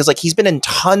reflection, because like he's been in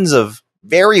tons of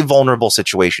very vulnerable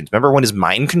situations. Remember when his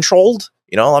mind controlled?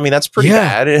 You know, I mean, that's pretty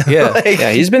bad.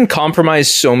 Yeah, he's been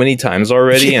compromised so many times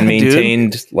already and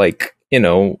maintained like, you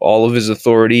know, all of his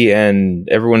authority, and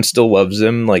everyone still loves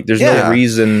him. Like, there's no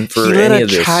reason for any of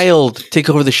this. He let a child take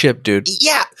over the ship, dude.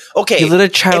 Yeah. Okay. He let a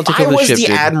child take over the ship, dude. If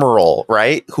I was the admiral,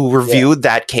 right, who reviewed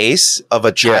that case of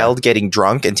a child getting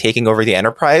drunk and taking over the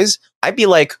Enterprise, I'd be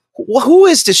like, who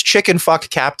is this chicken fuck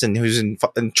captain who's in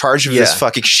charge of this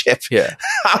fucking ship? Yeah.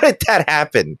 How did that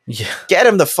happen? Yeah. Get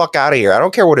him the fuck out of here. I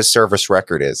don't care what his service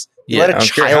record is. Yeah. I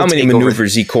don't care how many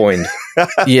maneuvers he coined.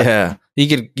 Yeah. He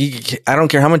could, I don't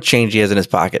care how much change he has in his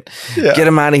pocket. Yeah. Get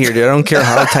him out of here, dude. I don't care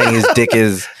how tiny his dick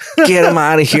is. Get him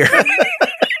out of here.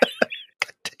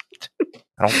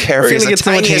 I don't care if he's the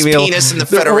tiniest penis in the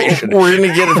Federation. We're going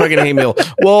to get a fucking hate mail.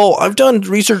 Well, I've done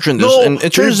research in this, and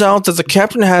it turns out that the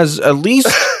captain has at least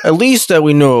that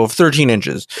we know of 13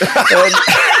 inches.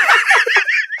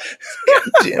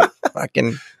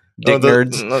 Fucking dick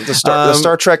nerds. The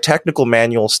Star Trek technical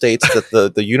manual states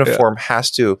that the uniform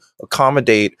has to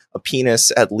accommodate a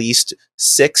penis at least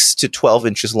 6 to 12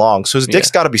 inches long. So his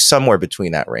dick's got to be somewhere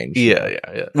between that range. Yeah.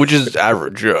 Which is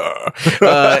average.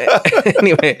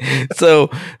 Anyway, so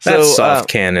That's soft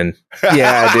cannon.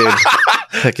 Yeah, dude.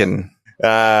 Fucking.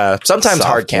 Sometimes Soft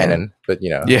hard cannon. cannon, but you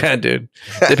know. Yeah, dude.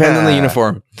 Depends on the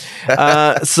uniform.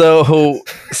 So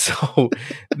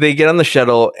they get on the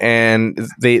shuttle and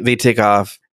they take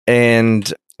off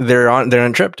and they're on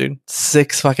a trip, dude.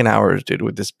 6 fucking hours, dude,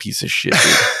 with this piece of shit,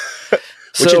 dude.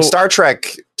 Which in Star Trek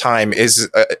time is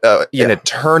an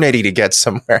eternity to get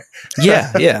somewhere.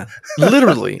 Yeah.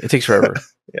 Literally, it takes forever.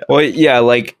 Yeah. Well, yeah,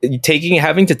 like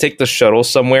having to take the shuttle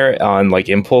somewhere on like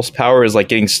impulse power is like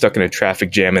getting stuck in a traffic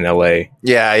jam in LA.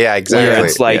 Yeah, exactly. Where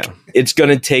it's like it's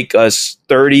gonna take us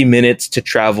 30 minutes to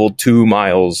travel 2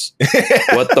 miles.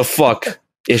 What the fuck?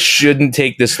 It shouldn't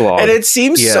take this long. And it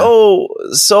seems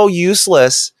so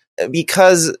useless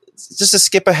because just to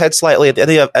skip ahead slightly at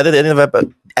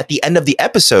the end of the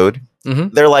episode,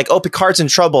 they're like, "Oh, Picard's in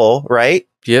trouble, right?"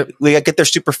 Yep. We gotta get there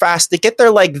super fast. They get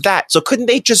there like that. So couldn't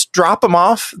they just drop him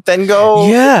off, then go?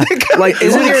 Yeah. Like,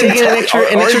 isn't it taking an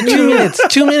extra 2 minutes?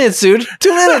 2 minutes, dude. 2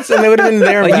 minutes, and they would have been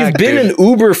there. Like, you've been in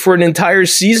Uber for an entire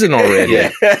season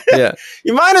already. Yeah.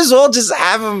 You might as well just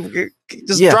have him,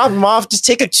 drop him off. Just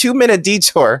take a 2-minute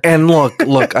detour. And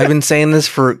look, I've been saying this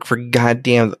for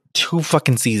goddamn 2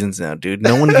 fucking seasons now, dude.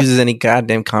 No one uses any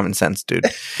goddamn common sense, dude.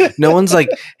 No one's like,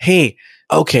 hey,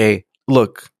 okay,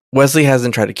 look. Wesley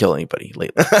hasn't tried to kill anybody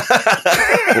lately.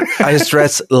 I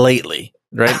stress lately,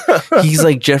 right? He's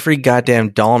like Jeffrey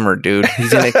goddamn Dahmer, dude.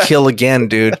 He's gonna kill again,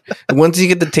 dude. Once you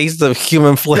get the taste of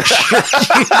human flesh,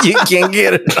 you can't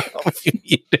get it off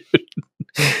you,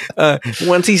 dude.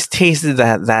 Once he's tasted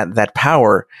that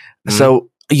power, so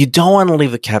you don't want to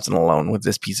leave the captain alone with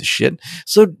this piece of shit.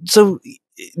 So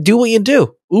do what you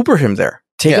do. Uber him there.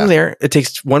 Take him there. It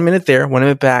takes 1 minute there, 1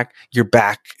 minute back. You're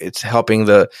back. It's helping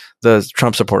the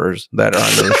Trump supporters that are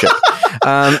on the ship.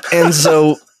 And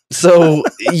so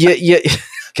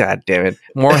God damn it.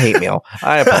 More hate mail.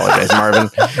 I apologize, Marvin.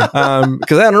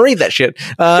 Because I don't read that shit.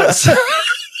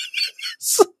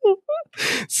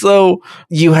 So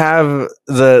you have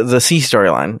the C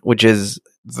storyline, which is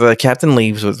the captain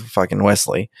leaves with fucking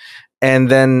Wesley. And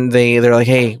then they're like,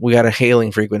 hey, we got a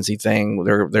hailing frequency thing.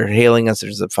 They're hailing us.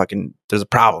 There's a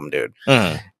problem, dude.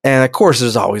 And of course,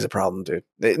 there's always a problem, dude.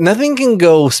 Nothing can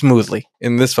go smoothly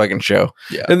in this fucking show.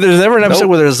 Yeah. There's never an episode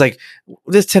where there's like,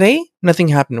 this today, nothing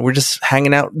happened. We're just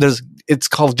hanging out. It's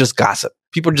called just gossip.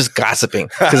 People are just gossiping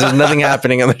because there's nothing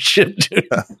happening on the ship, dude.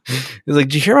 He's like,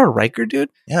 did you hear about Riker, dude?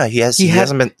 Yeah,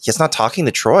 he's not talking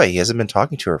to Troy. He hasn't been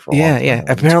talking to her for a while. Yeah.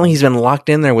 Apparently he's been locked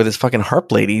in there with his fucking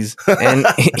harp ladies and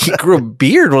he grew a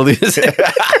beard while he was there.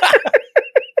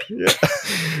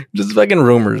 Just fucking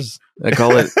rumors. I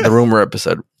call it the rumor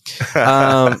episode.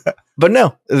 But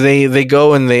no, they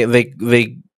go and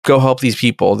they go help these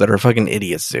people that are fucking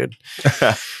idiots, dude.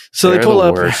 So they pull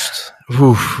up.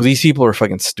 These people are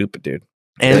fucking stupid, dude.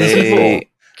 And these people,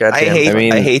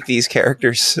 I hate these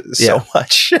characters so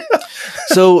much.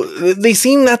 So they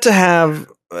seem not to have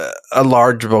a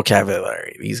large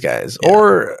vocabulary, these guys,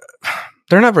 or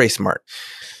they're not very smart.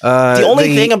 The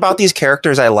only thing about these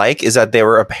characters I like is that they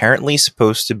were apparently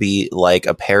supposed to be like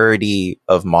a parody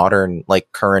of modern,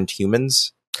 like current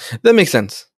humans. That makes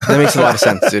sense. That makes a lot of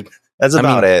sense, dude. That's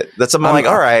about it. I'm like,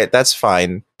 all right, that's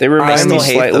fine. They remind me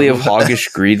slightly of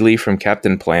Hoggish Greedley from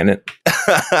Captain Planet.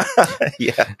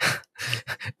 Yeah.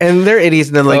 And they're idiots.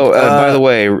 And they're like, by the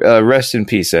way, rest in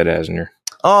peace, Ed Asner.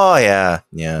 Oh, yeah.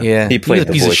 He played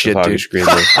the voice of Hoggish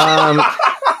Greedley.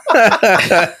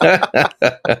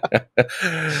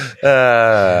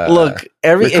 Look,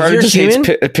 if you're just human,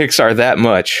 hates Pixar that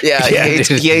much. Yeah,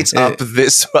 he hates up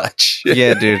this much.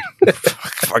 Yeah, dude.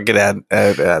 Fucking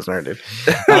Asner, dude.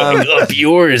 Up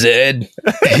yours, Ed.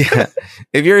 Yeah.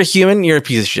 If you're a human, you're a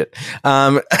piece of shit.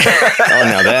 Oh,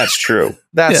 now that's true.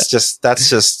 That's just That's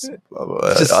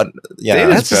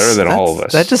better than all of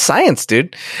us. That's just science,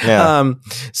 dude. Yeah.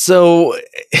 So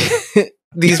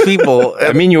these people,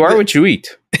 I mean, you are what you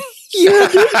eat. Yeah,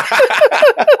 dude.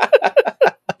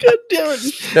 God damn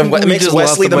it. What makes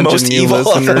Wesley the most evil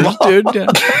of them all? Dude. Yeah.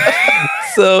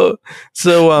 So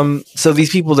these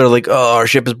people, they're like, oh, our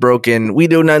ship is broken. We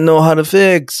do not know how to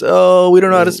fix. Oh, we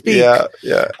don't know how to speak.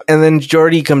 Yeah. And then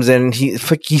Geordi comes in and he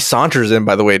saunters in,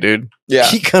 by the way, dude. Yeah.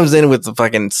 He comes in with the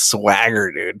fucking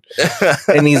swagger, dude.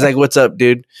 And he's like, "What's up,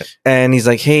 dude?" And he's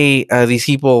like, "Hey, these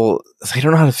people, they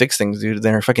don't know how to fix things, dude.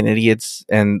 They're fucking idiots,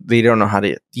 and they don't know how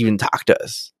to even talk to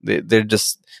us.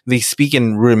 They speak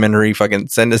in rudimentary fucking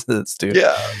sentences, dude.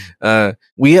 Yeah.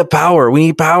 We have power. We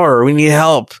need power. We need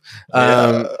help."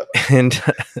 Yeah. And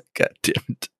God damn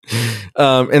it.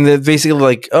 And then basically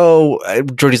like,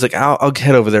 Jordy's like, I'll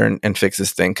head over there and fix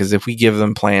this thing, because if we give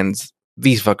them plans,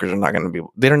 these fuckers are not going to be.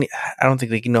 I don't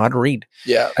think they can know how to read.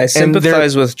 Yeah. I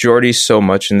sympathize with Jordy so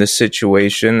much in this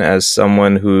situation as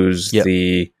someone who's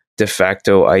the de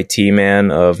facto IT man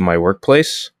of my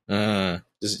workplace. I'll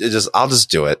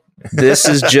just do it. This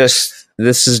is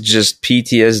just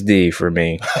PTSD for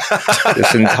me.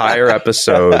 This entire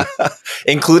episode,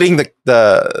 including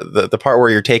the part where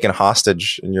you're taken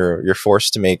hostage and you're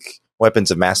forced to make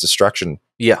weapons of mass destruction.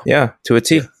 Yeah, to a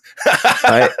T.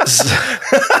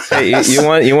 Hey, you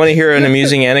want to hear an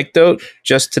amusing anecdote?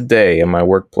 Just today in my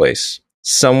workplace,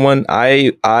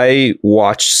 I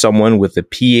watched someone with a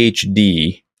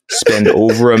PhD spend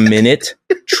over a minute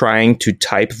trying to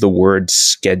type the word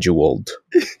scheduled.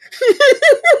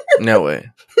 No way.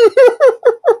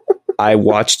 I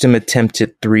watched him attempt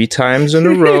it 3 times in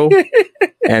a row,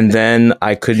 and then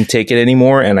I couldn't take it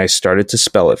anymore, and I started to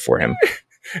spell it for him.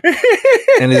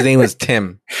 And his name was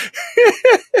Tim.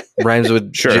 Rhymes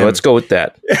with Sure, Jim. let's go with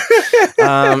that.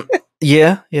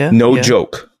 Yeah. No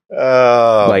joke.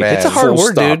 Oh, Like, man. It's a hard Full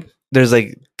word, stop. dude. There's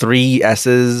like 3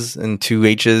 S's and 2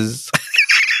 H's.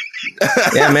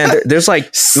 Yeah, man. There's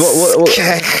like,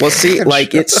 well, see,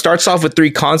 like it starts off with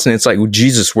 3 consonants. Like,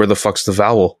 Jesus, where the fuck's the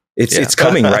vowel? It's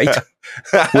coming, right?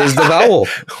 Where's the vowel?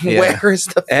 Yeah. Where is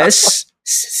the S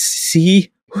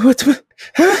C. What?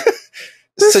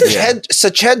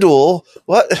 Schedule?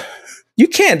 What? You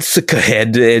can't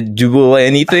do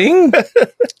anything.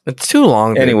 It's too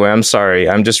long. Dude. Anyway, I'm sorry.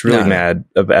 I'm just really No. mad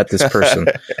at this person.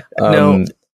 No.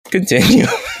 Continue.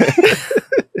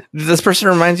 This person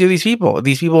reminds you of these people.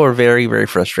 These people are very, very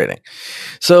frustrating.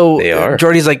 So They are.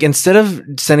 Jordy's like, instead of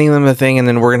sending them a thing and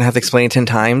then we're gonna have to explain it 10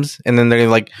 times, and then they're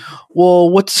like, "Well,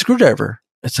 what's a screwdriver?"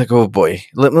 It's like, oh boy,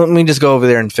 let me just go over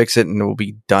there and fix it, and we'll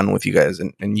be done with you guys,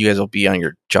 and you guys will be on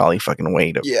your jolly fucking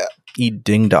way to eat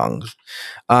ding dongs.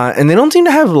 And they don't seem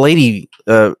to have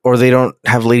or they don't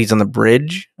have ladies on the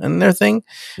bridge in their thing.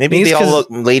 Maybe they all look,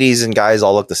 ladies and guys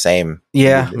all look the same.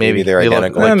 Yeah, Maybe they're they look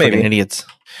identical. like Maybe. fucking idiots.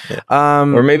 Yeah.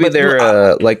 Or maybe but-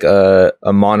 they're like a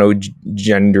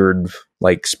monogendered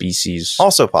like species.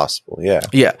 Also possible, yeah.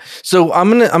 Yeah. So I'm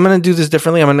gonna do this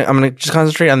differently. I'm gonna just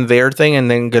concentrate on their thing and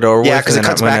then get over. Yeah, with, because it and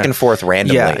then cuts I'm back gonna- and forth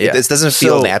randomly. Yeah. This doesn't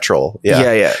feel So- natural.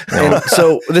 Yeah. And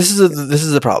so this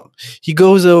is the problem. He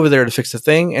goes over there to fix the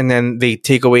thing, and then they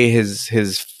take away his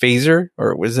phaser,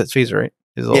 or what is that phaser, right?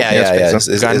 His little Yeah. gun,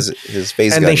 His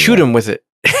face and gun, they shoot yeah. him with it.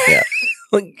 Yeah.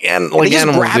 like They just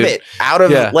animals, grab dude. it out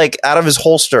of his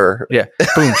holster. Yeah,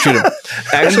 boom, shoot him.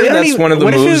 Actually, they don't that's even- one of the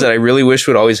what if moves you- that I really wish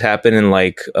would always happen in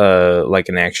like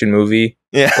an action movie.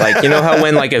 Yeah. Like, you know how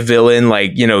when like a villain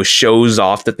like, you know, shows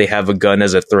off that they have a gun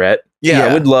as a threat? Yeah.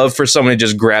 I would love for someone to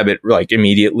just grab it like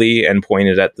immediately and point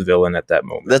it at the villain at that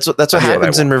moment. That's what That's what I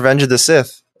happens in Revenge of the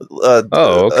Sith.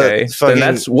 Oh, okay. Fucking,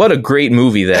 Then that's what a great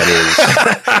movie that is.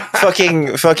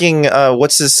 fucking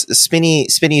what's this spinny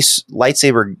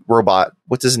lightsaber robot?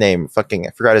 What's his name? Fucking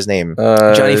I forgot his name.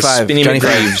 Johnny Five. Spinny Johnny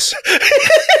Five. McGreaves.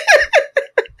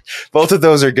 Both of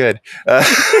those are good.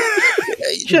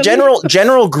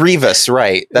 General Grievous,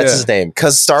 right? That's Yeah. his name.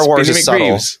 Because Star Wars Spinny is subtle.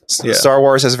 McGreaves. Yeah. Star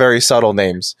Wars has very subtle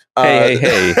names. Hey.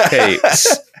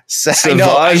 I know.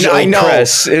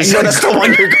 Opress is I know that's the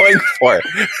one you're going for.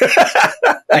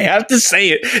 I have to say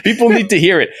it. People need to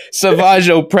hear it. Savage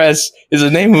Opress is the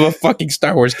name of a fucking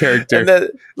Star Wars character. And then,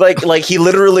 like he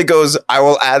literally goes, "I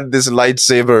will add this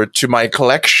lightsaber to my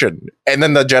collection." And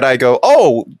then the Jedi go,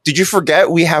 "Oh, did you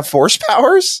forget we have force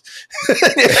powers?" You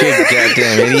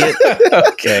goddamn idiot.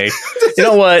 Okay. You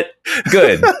know what?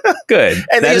 Good. And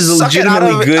That they is a suck it out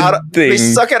legitimately of- good out of- thing. They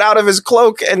suck it out of his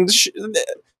cloak, and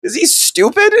is he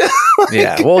stupid?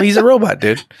 Yeah. Well, he's a robot,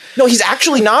 dude. No, he's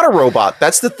actually not a robot.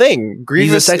 That's the thing. He's a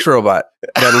Grievous. sex robot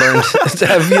that learned to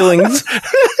have feelings.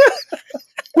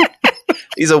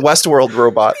 He's a Westworld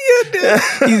robot.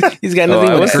 He's got Oh, nothing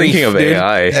I but was grief, thinking of dude.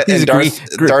 AI. He's And a Darth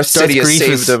Darth Sidious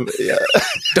Grievous. saved him. Yeah.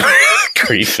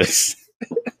 Grievous.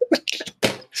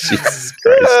 Jesus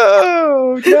Christ.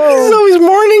 Oh He's no! always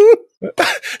mourning.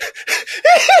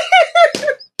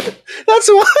 That's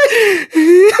why.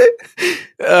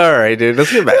 All right, dude.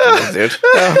 Let's get back to this,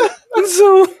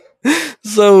 dude.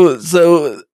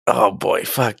 So. Oh boy,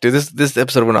 fuck, dude. This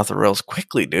episode went off the rails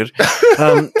quickly, dude.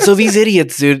 So these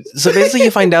idiots, dude. So basically,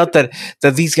 you find out that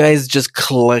these guys just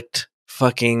collect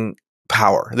fucking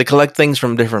power. They collect things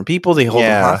from different people. They hold them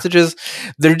Yeah. hostages.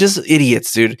 They're just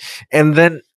idiots, dude. And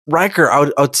then Riker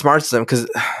outsmarts them because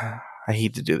I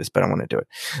hate to do this, but I want to do it.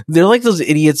 They're like those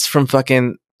idiots from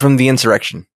the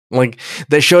insurrection. Like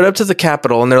they showed up to the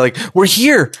Capitol and they're like, "We're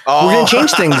here. Oh. We're gonna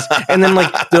change things." And then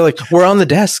they're like, "We're on the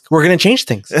desk. We're gonna change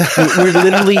things." We're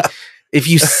literally, if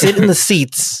you sit in the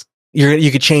seats,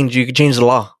 you could change the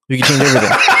law. You can change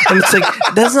everything. And it's like,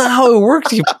 that's not how it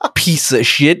works, you piece of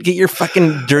shit. Get your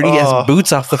fucking dirty ass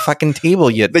boots off the fucking table,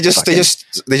 yet. They just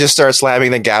start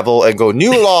slamming the gavel and go,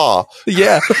 "New law."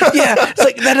 Yeah. It's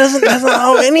like that's not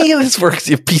how any of this works,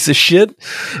 you piece of shit.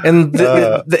 And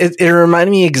it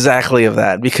reminded me exactly of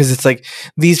that, because it's like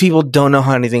these people don't know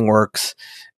how anything works,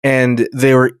 and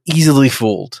they were easily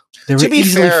fooled. To be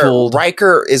fair,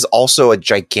 Riker is also a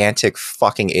gigantic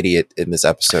fucking idiot in this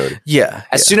episode. Yeah.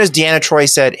 As soon as Deanna Troi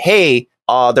said, "Hey,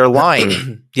 they're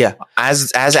lying," yeah.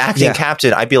 As acting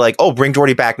captain, I'd be like, "Oh, bring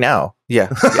Geordi back now." Yeah.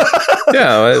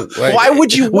 Yeah. Why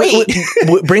would you wait?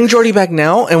 Bring Geordi back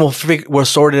now, and we'll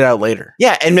sort it out later.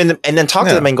 Yeah, and then talk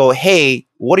to them and go, "Hey,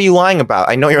 what are you lying about?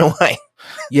 I know you're lying."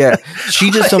 Yeah, she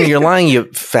just told me you're lying, you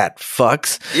fat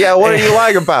fucks. Yeah, what are you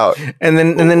lying about? And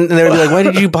then they'd be like, "Why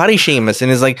did you body shame us?"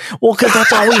 And it's like, "Well, because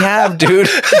that's all we have, dude."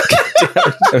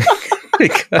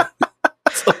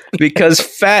 Because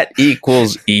fat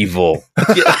equals evil.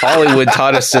 Hollywood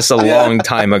taught us this a long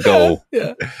time ago.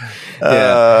 Yeah.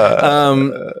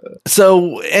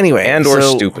 So anyway, or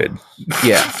stupid.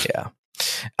 Yeah.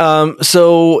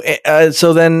 So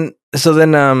then.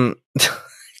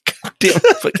 Damn,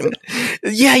 fucking,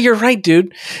 yeah, you're right,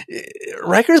 dude.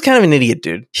 Riker's kind of an idiot,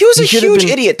 dude. He was a huge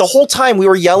idiot. The whole time we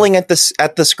were yelling at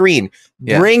the screen,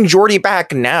 "Bring Geordi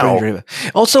back now."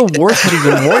 Also, Worf had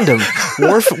even warned him.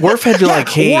 Worf had been like,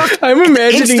 "Hey," I'm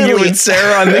imagining you and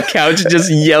Sarah on the couch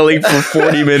just yelling for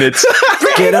 40 minutes.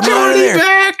 Get him out of there!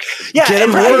 Back. Yeah, get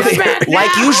him out of there!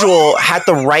 Like usual, had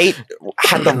the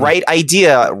right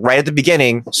idea right at the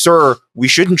beginning. "Sir, we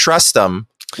shouldn't trust them.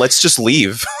 Let's just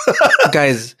leave."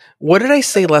 Guys, what did I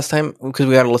say last time? Because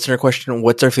we got a listener question.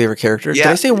 What's our favorite character? Yeah.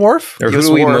 Did I say Worf? Or who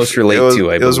do we most relate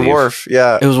to? It was Worf.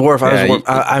 Yeah, it was Worf.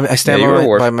 I stand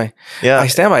by my. Yeah, I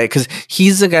stand by it because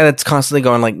he's the guy that's constantly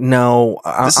going like, "No,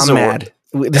 I'm mad.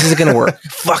 This isn't gonna work.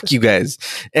 Fuck you guys."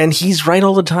 And he's right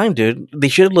all the time, dude. They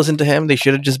should have listened to him. They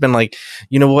should have just been like,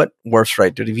 "You know what? Worf's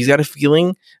right, dude. If he's got a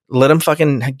feeling, let him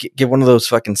fucking get one of those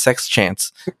fucking sex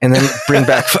chants, and then bring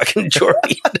back fucking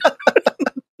Geordi."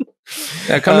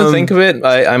 Yeah, come to think of it,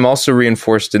 I'm also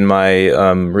reinforced in my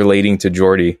relating to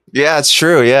Geordi. Yeah, it's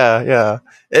true. Yeah.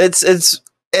 It's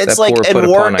like,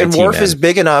 and Worf is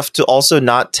big enough to also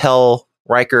not tell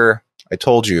Riker, "I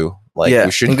told you." Like,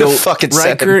 we shouldn't go fucking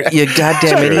Riker, you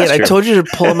goddamn idiot. I told you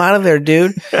to pull him out of there,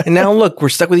 dude. And now look, we're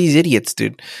stuck with these idiots,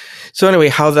 dude. So anyway,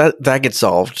 how that gets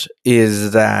solved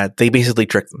is that they basically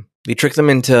trick them. They trick them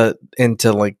into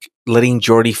like letting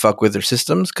Geordi fuck with their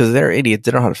systems because they're idiots.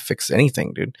 They don't know how to fix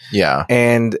anything, dude. Yeah.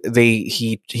 And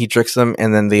he tricks them,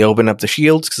 and then they open up the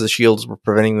shields because the shields were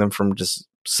preventing them from just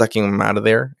sucking them out of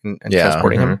there and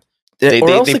transporting him. They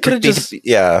pretend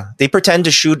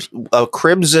to shoot a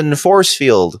crimson force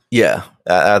field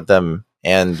at them,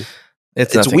 and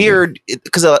it's weird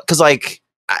because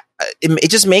it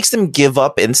just makes them give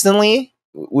up instantly,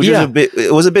 which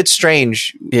is a bit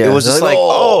strange. It was just like,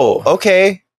 "Oh,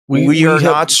 okay, we are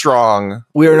not strong.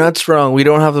 We are not strong. We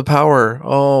don't have the power."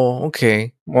 Oh,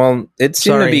 okay. Well, it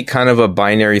seemed to be kind of a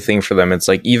binary thing for them. It's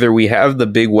like either we have the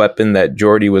big weapon that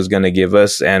Geordi was going to give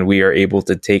us and we are able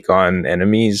to take on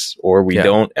enemies, or we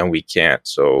don't and we can't.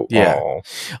 So,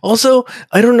 Also,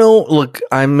 I don't know. Look,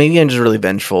 I'm just really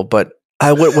vengeful, but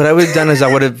what I would have done is I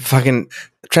would have fucking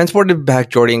transported back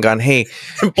Geordi and gone, "Hey,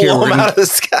 blow him out of the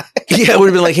sky." Yeah, it would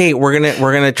have been like, "Hey, we're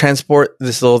gonna transport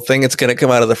this little thing. It's gonna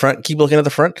come out of the front. Keep looking at the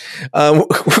front.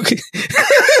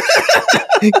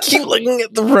 Keep looking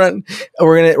at the front.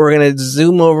 We're gonna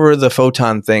zoom over the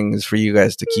photon things for you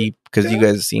guys to keep because you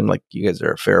guys seem like you guys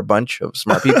are a fair bunch of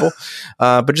smart people.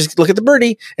 But just look at the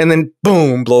birdie and then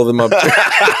boom, blow them up."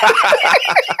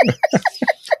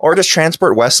 Or just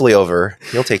transport Wesley over.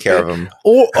 He'll take care of him.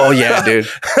 Oh yeah, dude.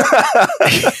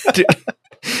 Dude.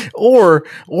 Or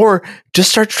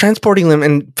just start transporting them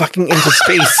and fucking into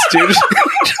space, dude.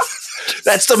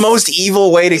 That's the most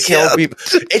evil way to kill people.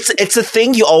 It's a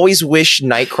thing you always wish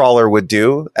Nightcrawler would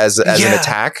do as an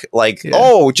attack. Like,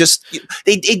 just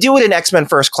they do it in X-Men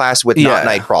First Class with not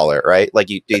Nightcrawler, right? Like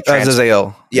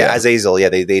Azazel. Azazel. Yeah,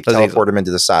 they teleport him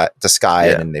into the sky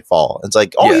and then they fall. It's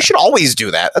like, you should always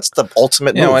do that. That's the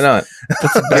ultimate move. Why not?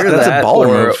 That's a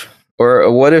baller move.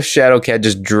 Or what if Shadowcat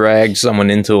just dragged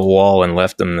someone into a wall and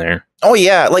left them there? Oh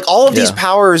yeah, like all of these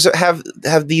powers have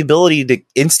the ability to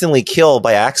instantly kill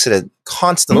by accident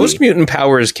constantly. Most mutant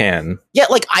powers can. Yeah,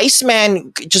 like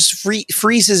Iceman just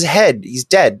freeze his head. He's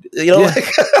dead. You know,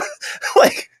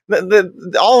 like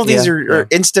all of these are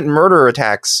instant murder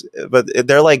attacks, but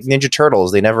they're like Ninja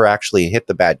Turtles. They never actually hit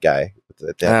the bad guy.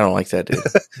 I don't like that, dude.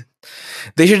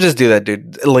 They should just do that,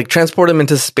 dude. Like transport him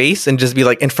into space and just be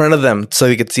like in front of them so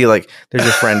you could see like, there's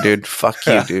your friend, dude. Fuck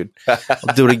you, dude.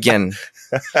 I'll do it again.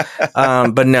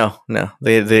 But no,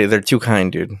 they're too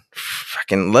kind, dude.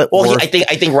 Fucking I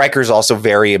think Riker's also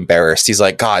very embarrassed. He's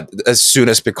like, God, as soon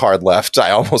as Picard left,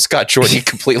 I almost got Geordi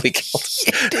completely killed.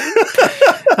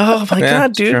 Oh my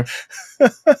God, dude.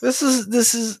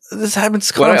 This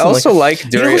happens constantly. What I also like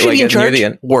during near the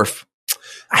end, Worf.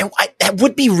 That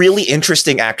would be really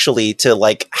interesting, actually, to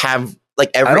like have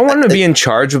like I don't want him to be in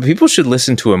charge, but people should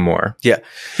listen to him more. Yeah,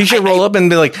 he should roll up and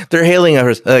be like, "They're hailing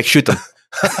us, like shoot them."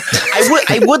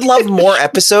 I would love more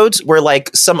episodes where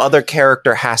like some other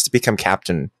character has to become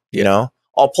captain. You know,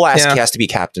 Pulaski has to be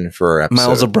captain for an episode.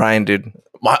 Miles O'Brien, dude.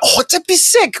 That'd be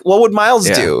sick. What would Miles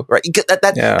do? Right,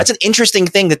 that's an interesting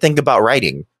thing to think about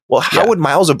writing. Well, how would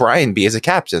Miles O'Brien be as a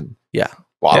captain? Yeah.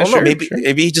 Well, I don't know.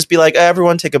 Maybe he'd just be like,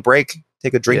 everyone take a break.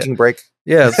 Take a drinking break.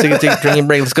 Yeah, let's take a drinking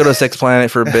break. Let's go to a sex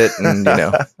planet for a bit and,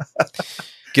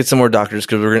 get some more doctors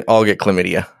because we're going to all get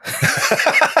chlamydia.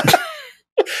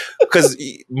 Because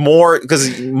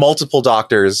multiple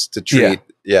doctors to treat.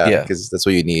 Yeah, because that's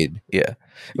what you need. Yeah.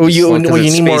 Well, you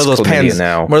need more of those pens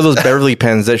now. More of those Beverly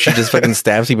pens that she just fucking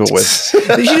stabs people with. She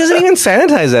doesn't even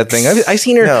sanitize that thing. I've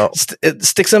seen her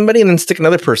stick somebody and then stick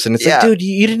another person. It's like, dude,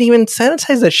 you didn't even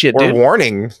sanitize that shit, dude. Or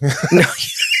warning. No.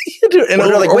 Dude, and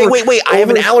they're like, wait, I have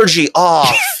an allergy.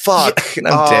 Oh, fuck. I'm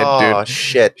dead, dude. Oh,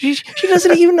 shit. She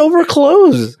doesn't even over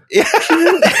clothes. Yeah.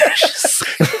 What is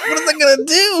I going to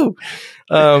do?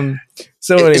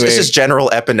 So anyway. It's just general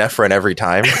epinephrine every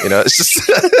time. It's just,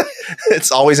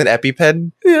 it's always an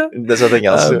EpiPen. Yeah. There's nothing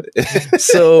else.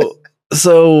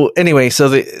 So anyway,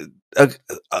 this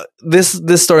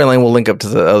storyline will link up to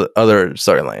the other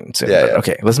storyline soon. Yeah.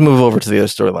 Okay, let's move over to the other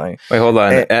storyline. Wait, hold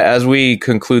on. As we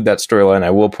conclude that storyline, I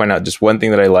will point out just one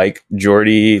thing that I like.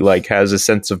 Geordi has a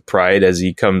sense of pride as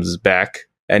he comes back,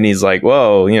 and he's like,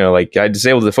 "Whoa, I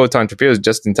disabled the photon torpedoes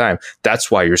just in time. That's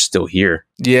why you're still here."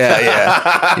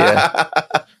 Yeah.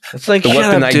 It's like the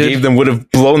weapon I gave them would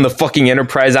have blown the fucking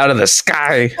Enterprise out of the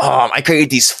sky. I created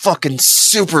these fucking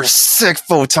super sick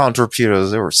photon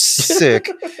torpedoes. They were sick.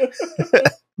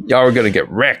 Y'all were gonna get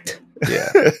wrecked.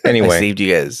 Yeah. Anyway, I saved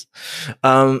you guys.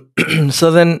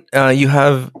 So then you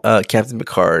have Captain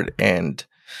Picard and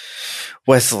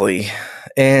Wesley,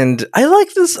 and I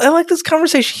like this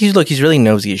conversation. He's really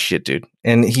nosy as shit, dude,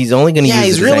 and he's only going to use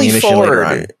his really ammunition later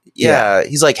on. Yeah,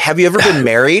 he's like, "Have you ever been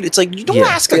married?" It's like, you don't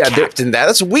ask a captain that.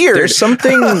 That's weird. There's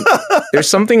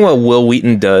something what Will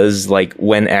Wheaton does, like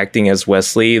when acting as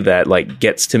Wesley, that like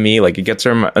gets to me. Like it gets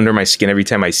under my skin every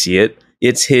time I see it.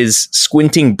 It's his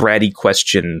squinting bratty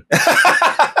question.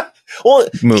 Well,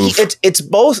 it's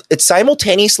both. It's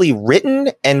simultaneously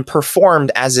written and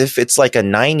performed as if it's like a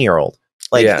 9-year-old.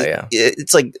 Like,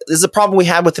 it's like this is a problem we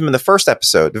had with him in the first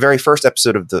episode, the very first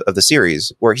episode of the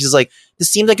series, where he's like,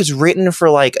 this seems like it's written for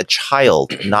like a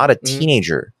child, not a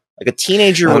teenager. Like a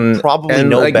teenager would probably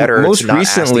know better. Most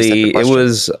recently, it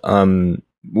was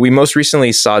we most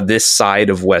recently saw this side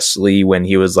of Wesley when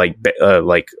he was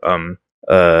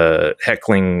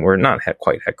heckling, or not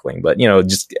quite heckling, but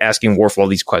just asking Worf all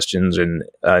these questions and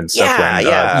stuff.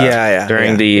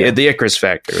 During the Icarus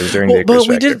Factor. It was during the Icarus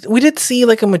Factor. We did see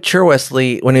like a mature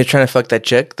Wesley when he was trying to fuck that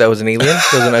chick that was an alien.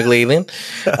 That was an ugly alien.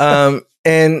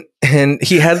 And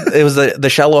he had, it was the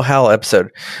Shallow Hal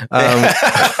episode.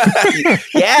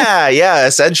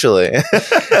 Essentially.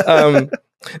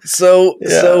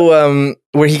 So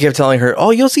where he kept telling her,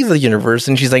 "Oh, you'll see the universe,"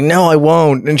 and she's like, "No, I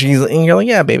won't." And you're like,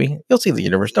 "Yeah, baby, you'll see the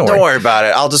universe. Don't worry about it.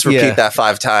 I'll just repeat that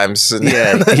 5 times."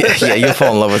 Yeah, you'll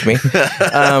fall in love with me.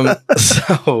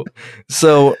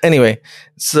 So anyway,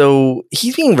 so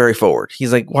he's being very forward.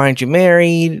 He's like, "Why aren't you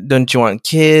married? Don't you want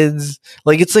kids?"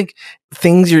 Like it's like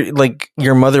things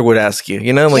your mother would ask you.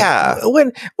 When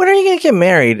are you gonna get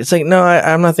married? It's like, no,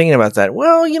 I'm not thinking about that.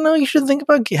 Well, you should think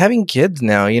about having kids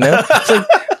now. It's like,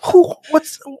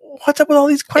 what's up with all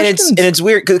these questions? And it's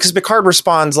weird because Picard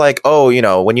responds like, "Oh,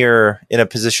 when you're in a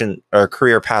position or a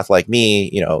career path like me,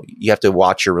 you have to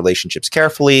watch your relationships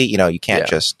carefully. You can't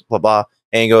just blah blah."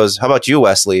 And he goes, "How about you,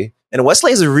 Wesley?" And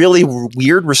Wesley has a really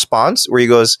weird response where he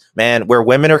goes, "Man, where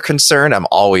women are concerned, I'm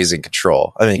always in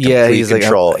control. I'm in complete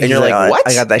control." And you're like, "What?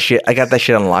 I got that shit on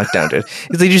lockdown, dude."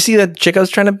 He's like, "Did you see that chick I was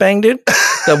trying to bang, dude?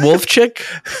 That wolf chick?"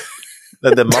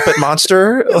 the Muppet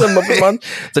Monster.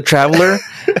 The Traveler.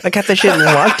 I got that shit in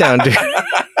lockdown,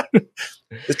 dude.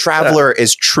 The Traveler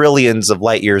is trillions of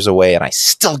light years away, and I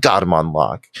still got him on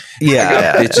lock.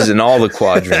 Yeah. Bitches in all the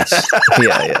quadrants.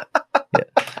 Yeah.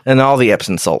 And all the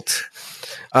Epsom salts.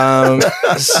 God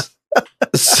damn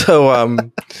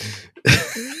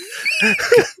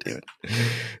it.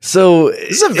 So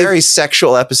This is a very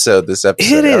sexual episode. This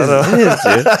episode, it is,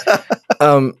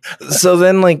 dude. So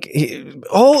then, like,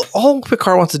 all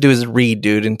Picard wants to do is read,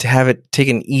 dude, and to have it take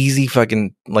an easy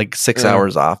fucking like 6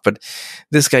 hours off. But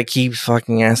this guy keeps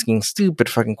fucking asking stupid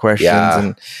fucking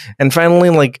questions, and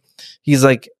finally, like, he's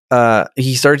like,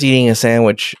 he starts eating a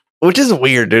sandwich. Which is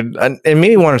weird, dude. And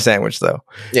maybe want a sandwich though.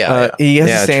 He has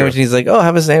a sandwich, and he's like, "Oh,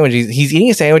 have a sandwich." He's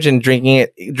eating a sandwich and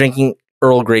drinking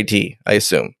Earl Grey tea, I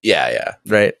assume. Yeah.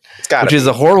 Right. Which is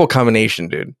a horrible combination,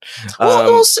 dude.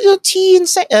 Well, tea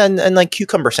and like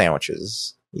cucumber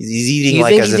sandwiches. He's eating you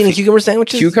like think he's eating cucumber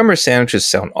sandwiches? Cucumber sandwiches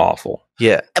sound awful.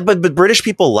 Yeah, but British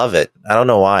people love it. I don't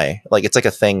know why. Like it's like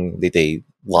a thing that they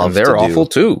love. And they're awful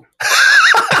too.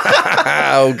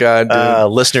 Oh god, dude.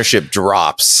 Listenership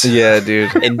drops. Yeah,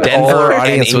 dude. In Denver, our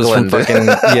audience was from fucking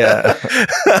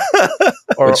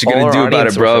What you gonna do about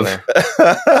it, bruv?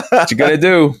 What you gonna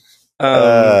do?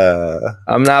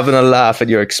 I'm not gonna laugh at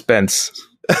your expense.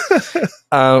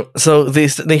 So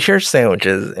they share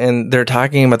sandwiches, and they're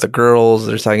talking about the girls.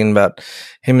 They're talking about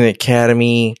him in the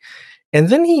academy, and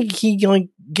then he like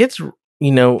gets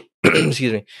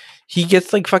excuse me, he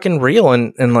gets like fucking real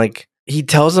and like he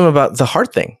tells them about the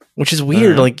heart thing, which is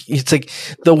weird. Like it's like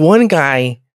the one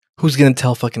guy who's gonna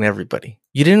tell fucking everybody.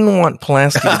 You didn't want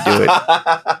Pulaski to do it.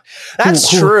 That's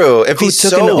true. If he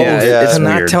took an oath to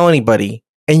not tell anybody.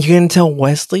 And you're gonna tell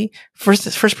Wesley? First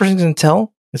person gonna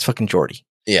tell is fucking Geordi.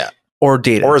 Yeah. Or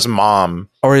Data. Or his mom.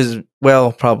 Or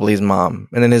probably his mom.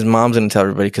 And then his mom's gonna tell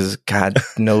everybody because God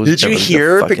knows. Did you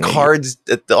hear Picard's?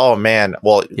 Oh man.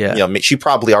 Well, she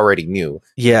probably already knew.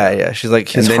 Yeah. She's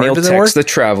like, and then he'll text the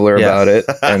Traveler about it.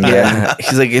 And then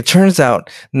he's like, it turns out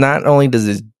not only does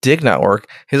his dick not work,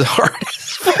 his heart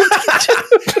is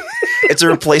It's a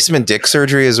replacement dick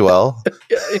surgery as well.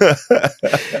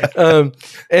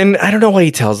 And I don't know why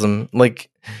he tells them, like,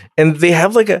 and they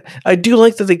have like I do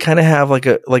like that they kind of have like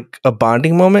a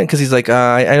bonding moment because he's like,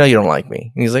 I know you don't like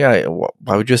me, and he's like,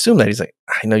 why would you assume that? He's like,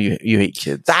 I know you hate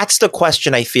kids. That's the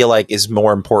question I feel like is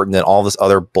more important than all this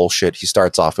other bullshit he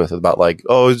starts off with about like,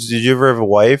 oh, did you ever have a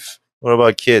wife? What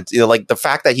about kids? Like the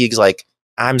fact that he's like,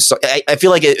 I'm sorry. I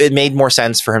feel like it made more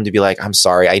sense for him to be like, I'm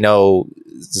sorry. I know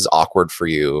this is awkward for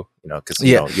you, because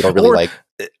you don't really like.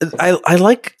 I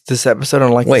like this episode.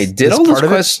 Wait, did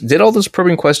all those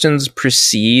probing questions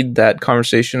precede that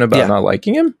conversation about not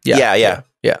liking him? Yeah.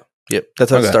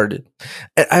 That's how it started.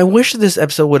 I wish this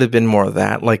episode would have been more of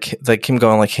that, like him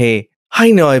going like, "Hey, I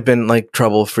know I've been like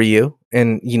trouble for you,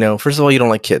 and first of all, you don't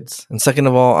like kids, and second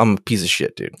of all, I'm a piece of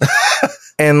shit, dude."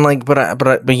 And like, but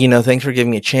thanks for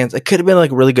giving me a chance. It could have been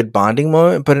like a really good bonding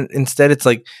moment, but instead it's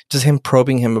like just him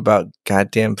probing him about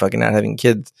goddamn fucking not having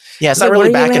kids. Yeah, it's not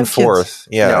really back and forth.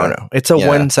 Yeah, no, it's a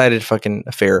one-sided fucking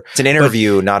affair. It's an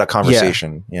interview, not a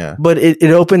conversation. Yeah, but it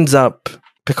opens up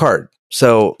Picard,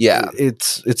 so yeah,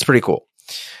 it's pretty cool.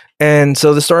 And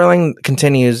so the storyline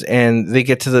continues, and they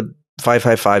get to the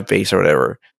 555 base or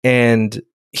whatever, and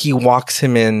he walks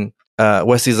him in.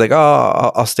 Wesley's like,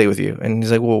 "Oh, I'll stay with you," and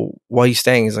he's like, "Well, why are you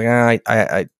staying?" He's like,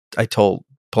 "I told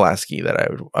Pulaski that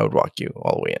I would walk you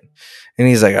all the way in," and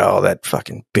he's like, "Oh, that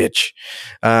fucking bitch!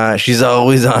 She's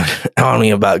always on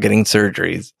me about getting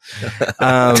surgeries."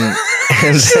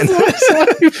 And then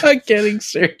about getting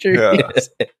surgery. Yeah.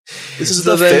 This is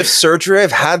the fifth surgery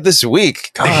I've had this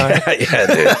week. God.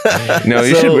 Dude. No,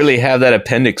 you should really have that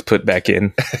appendix put back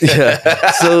in.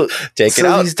 Yeah. So take it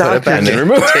out, put it back in,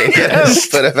 remove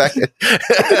it, put it back in.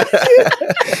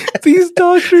 These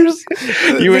doctors.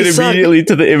 You went immediately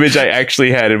to the image I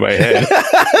actually had in my head.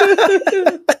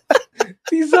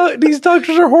 These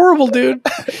doctors are horrible, dude.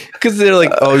 Because they're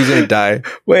like, "Oh, he's gonna die."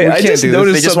 Wait, I just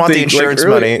noticed they just want the insurance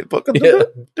money. Yeah.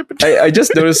 I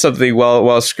just noticed something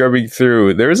while scrubbing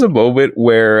through. There is a moment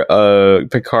where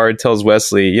Picard tells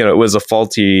Wesley, it was a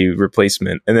faulty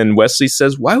replacement, and then Wesley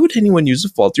says, "Why would anyone use a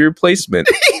faulty replacement?"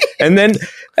 and then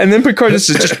Picard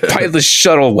just pilot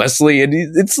shuttle Wesley, and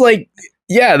it's like,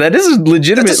 yeah, that is a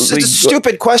legitimate. It's a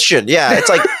stupid question. Yeah, it's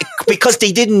like because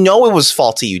they didn't know it was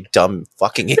faulty. You dumb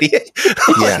fucking idiot.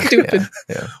 Yeah, stupid.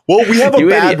 Yeah. Well, we have a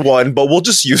bad one, but we'll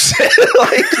just use it.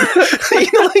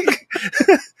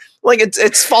 like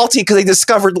it's faulty because they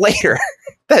discovered later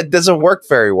that doesn't work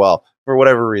very well for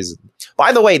whatever reason.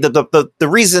 By the way, the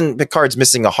reason Picard's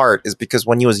missing a heart is because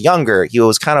when he was younger, he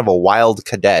was kind of a wild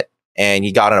cadet. and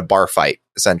he got in a bar fight,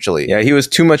 essentially. Yeah, he was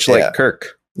too much like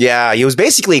Kirk. Yeah, he was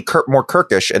basically more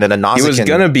Kirkish, and then a Nausicaan. He was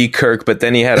gonna be Kirk, but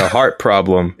then he had a heart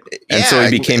problem, and so he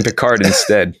became Picard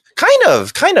instead. Kind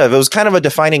of. It was kind of a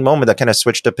defining moment that kind of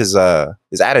switched up his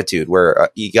attitude, where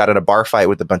he got in a bar fight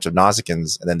with a bunch of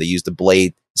Nausicaans, and then they used the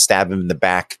blade to stab him in the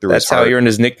back through his heart. That's how he earned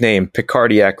his nickname,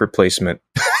 Picardiac Replacement.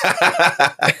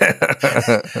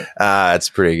 That's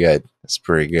pretty good. That's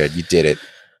pretty good. You did it.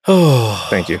 Oh,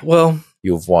 thank you. Well,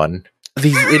 you've won.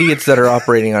 These idiots that are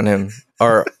operating on him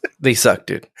they suck,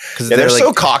 dude. Because they're like,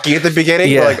 so cocky at the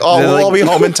beginning. Yeah, they're like, we'll all be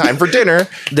home in time for dinner.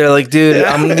 They're like, dude,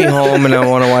 I'm gonna be home and I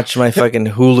want to watch my fucking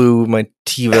Hulu, my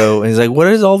TiVo. And he's like, what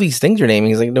is all these things you're naming?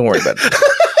 He's like, don't worry about it.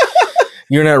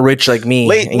 You're not rich like me.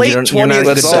 Late 20th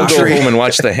Let's all go home and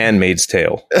watch The Handmaid's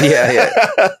Tale. Yeah.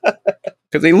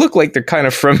 Because they look like they're kind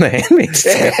of from The Handmaid's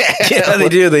Tale. Yeah, they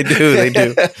do.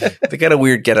 They got a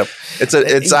weird getup.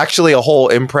 It's actually a whole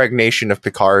impregnation of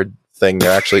Picard thing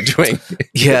they're actually doing.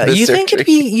 Yeah, you think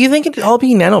it'd all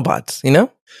be nanobots, you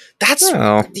know?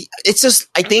 It's just,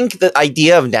 I think the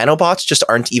idea of nanobots just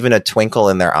aren't even a twinkle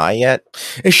in their eye yet.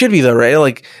 It should be though, right?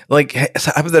 Like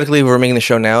hypothetically, if we're making the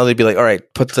show now, they'd be like, all right,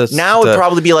 put this. Now it'd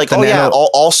probably be like,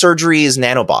 all surgery is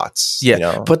nanobots. Yeah, you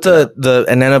know? Put a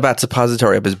nanobot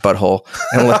suppository up his butthole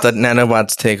and let the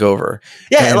nanobots take over.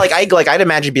 Yeah, and I'd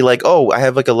imagine it'd be like, oh, I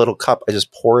have like a little cup, I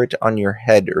just pour it on your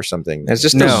head or something. It's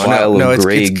just a vial of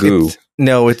gray goo.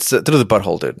 It's through the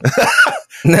butthole, dude.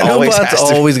 Nanobots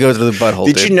always go through the butthole.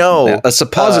 Did you know a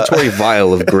suppository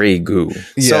vial of gray goo?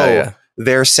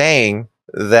 They're saying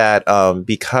that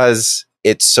because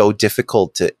it's so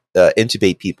difficult to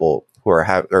intubate people who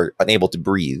are unable to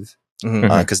breathe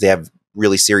because they have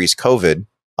really serious COVID.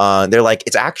 They're like,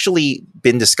 it's actually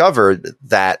been discovered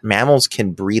that mammals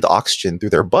can breathe oxygen through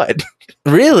their butt.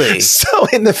 Really? So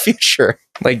in the future,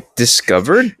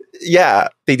 discovered? Yeah,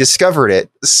 they discovered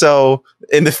it. So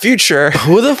in the future,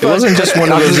 who the fuck? It wasn't just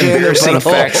one of those embarrassing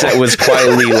facts that was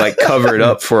quietly covered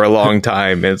up for a long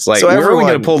time. It's like, where are we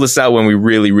going to pull this out when we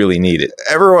really, really need it?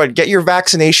 Everyone, get your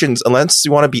vaccinations unless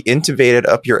you want to be intubated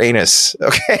up your anus.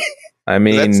 Okay, I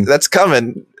mean that's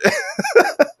coming.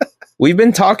 We've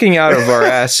been talking out of our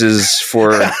asses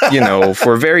for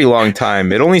a very long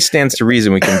time. It only stands to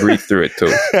reason we can breathe through it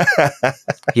too.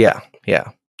 Yeah,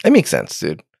 that makes sense,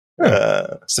 dude.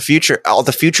 It's the future.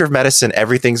 The future of medicine.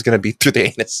 Everything's going to be through the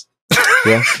anus.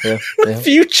 Yeah. The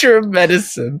future of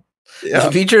medicine. Yeah.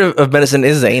 The future of medicine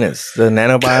is the anus. The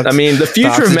nanobots. I mean, the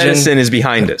future of medicine is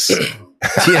behind us.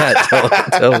 Yeah,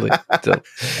 totally.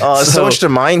 So much to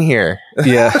mine here.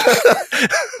 Yeah.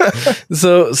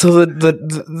 So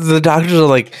the doctors are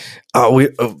like, oh,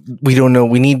 we don't know.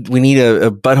 We need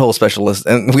a butthole specialist,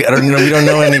 and we don't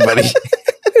know anybody.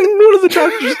 One of the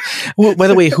doctors. Well, by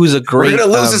the way, who's a great? We're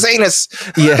gonna lose his anus.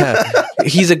 Yeah,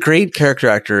 he's a great character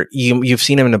actor. You've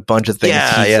seen him in a bunch of things.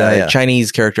 He's a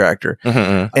Chinese character actor,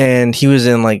 and he was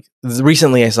in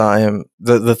recently. I saw him.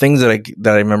 The things that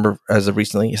I remember as of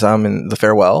recently, I saw him in The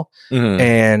Farewell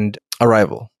and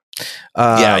Arrival.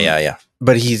 Yeah.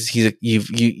 But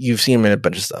you've seen him in a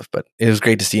bunch of stuff. But it was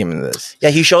great to see him in this. Yeah,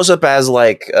 he shows up as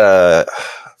I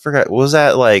forgot, what was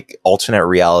that alternate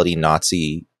reality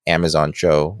Nazi Amazon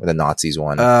show where the Nazis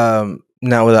won?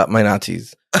 Not without my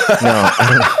Nazis. No.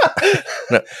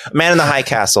 Man in the High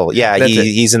Castle. Yeah,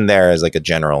 he's in there as a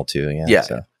general too.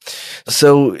 Yeah.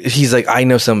 So he's like, I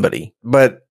know somebody,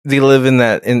 but they live in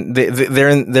that, and they're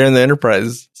in the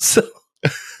Enterprise. So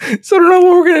I don't know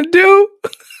what we're gonna do.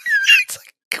 It's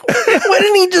why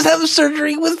didn't he just have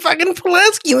surgery with fucking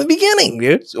Pulaski in the beginning,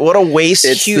 dude? What a waste!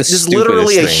 It's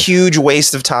literally a huge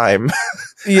waste of time.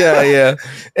 Yeah.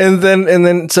 And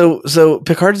then so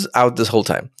Picard's out this whole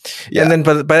time. Yeah. And then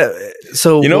but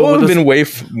so what would have been way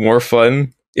more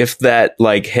fun if that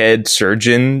head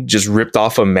surgeon just ripped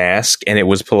off a mask and it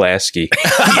was Pulaski.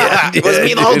 Yeah, it was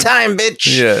me the whole time,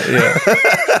 bitch. Yeah.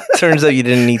 Turns out you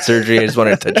didn't need surgery. I just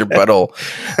wanted to touch your butthole.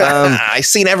 I've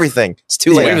seen everything. It's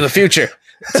too late. Way to the future.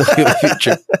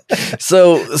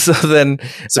 So then,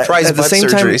 surprise! At the same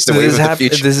time, this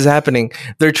is happening.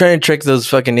 They're trying to trick those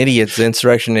fucking idiots, the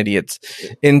insurrection idiots,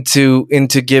 into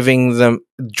giving them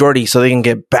Geordi so they can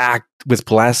get back with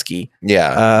Pulaski.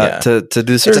 To do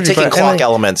the surgery. It's a ticking clock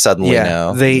element suddenly.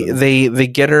 Now they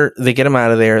get him out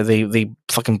of there. They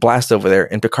fucking blast over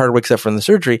there, and Picard wakes up from the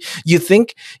surgery. You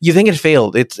think it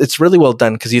failed. It's really well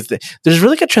done because there's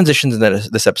really good transitions in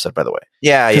this episode. By the way,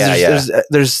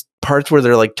 there's parts where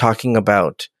they're talking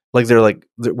about we're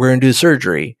gonna do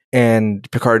surgery, and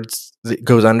Picard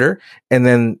goes under, and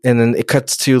then it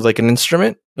cuts to an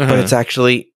instrument, but it's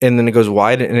actually, and then it goes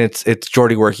wide, and it's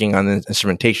Geordi working on the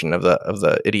instrumentation of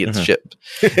the idiot's ship.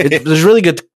 There's really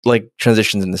good like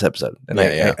transitions in this episode, and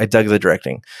Yeah, I dug the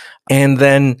directing. And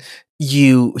then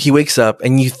he wakes up,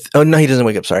 and oh no, he doesn't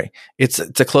wake up. Sorry, it's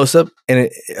a close up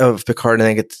of Picard,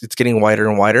 and it's getting wider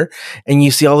and wider, and you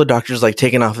see all the doctors like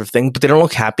taking off their thing, but they don't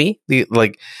look happy.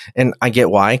 And I get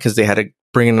why, because they had to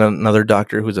bring in another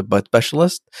doctor who's a butt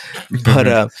specialist, but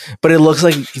it looks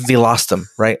like they lost him,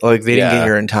 right? Like they didn't get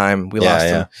here in time. We lost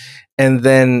him, and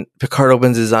then Picard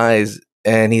opens his eyes.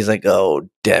 And he's like, "Oh,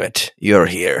 damn it, you're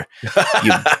here,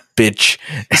 you bitch!"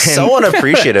 And, so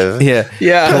unappreciative.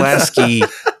 yeah. Pulaski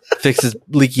fixes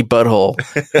leaky butthole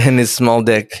and his small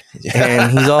dick,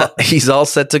 and he's all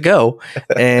set to go.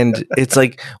 And it's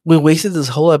like, we wasted this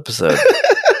whole episode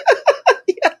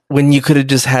when you could have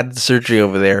just had the surgery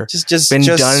over there. Just done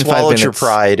swallowed your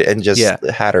pride and just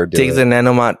had her do take it. the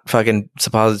nanomot fucking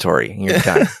suppository, and you're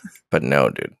done. But no,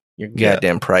 dude. Your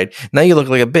goddamn pride. Now you look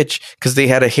like a bitch because they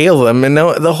had to hail them, and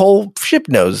now the whole ship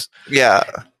knows. Yeah.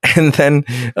 And then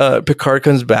Picard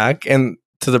comes back and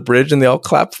to the bridge, and they all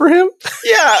clap for him.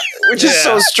 Yeah, which is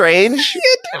so strange.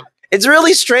 It's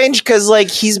really strange because, like,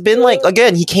 he's been like,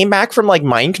 again, he came back from like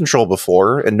mind control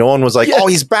before, and no one was like, "Oh,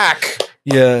 he's back."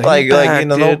 Yeah, like you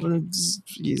know,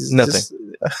 he's nothing. Just,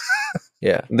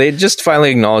 yeah, they just finally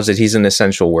acknowledge that he's an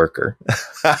essential worker.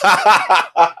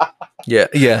 Yeah.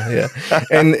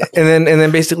 And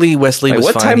then basically Wesley was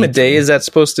what fine. time of day is that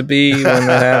supposed to be when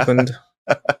that happened?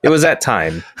 It was that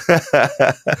time.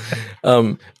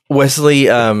 Wesley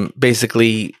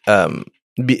basically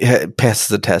passes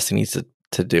the test he needs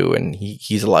to do, and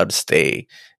he's allowed to stay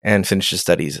and finish his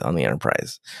studies on the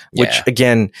Enterprise, which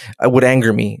again would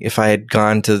anger me if I had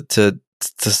gone to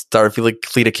Starfleet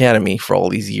Fleet Academy for all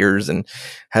these years and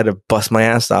had to bust my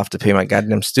ass off to pay my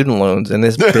goddamn student loans, and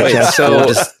this bitch ass so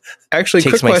just actually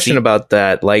quick question about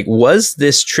that. Like, was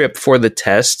this trip for the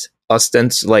test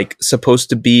supposed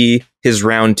to be his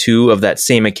round 2 of that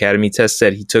same academy test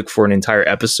that he took for an entire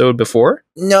episode before?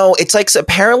 No, it's like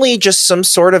apparently just some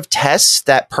sort of test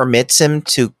that permits him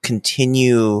to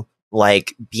continue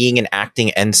like being an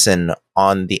acting ensign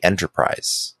on the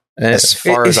Enterprise. As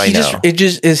far as I know,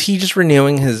 is he just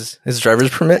renewing his driver's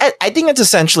permit? I think it's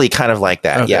essentially kind of like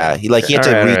that. Okay. Yeah, he had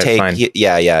to retake.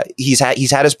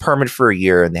 He's had his permit for a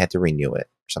year, and they had to renew it,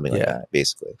 or something like that,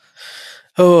 basically.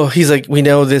 Oh, he's like, we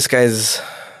know this guy's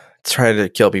tried to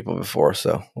kill people before,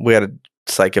 so we got to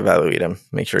psych evaluate him,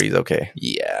 make sure he's okay.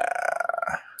 Yeah,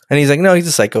 and he's like, no, he's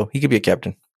a psycho. He could be a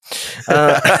captain.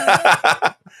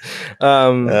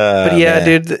 But yeah,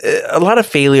 man. Dude, a lot of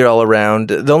failure all around.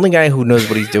 The only guy who knows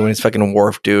what he's doing is fucking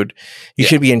Worf, dude. He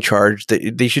should be in charge.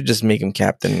 They should just make him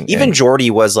captain. Even Geordi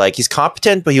was like, he's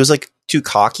competent, but he was like too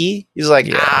cocky. He was like,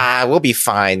 we'll be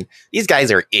fine. These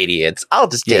guys are idiots. I'll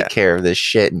just take care of this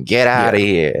shit and get out of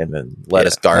here, and then let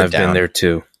us guard down. I've been there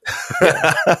too.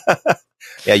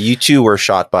 Yeah, you two were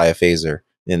shot by a phaser.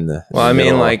 I've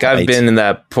been in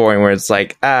that point where it's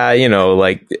like,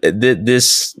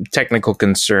 this technical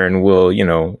concern will,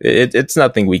 it's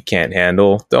nothing we can't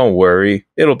handle. Don't worry.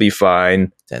 It'll be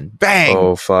fine. Then bang.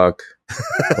 Oh, fuck.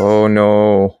 Oh,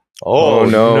 no. Oh,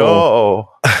 no.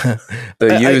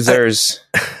 The users.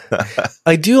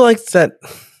 I do like that.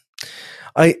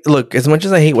 Look, as much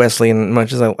as I hate Wesley and as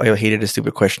much as I hated his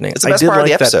stupid questioning, it's the best part of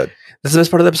the episode. That's the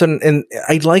best part of the episode, and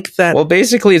I like that. Well,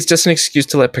 basically, it's just an excuse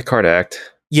to let Picard act.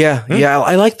 Yeah,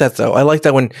 I like that though. I like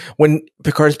that when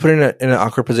Picard's put in an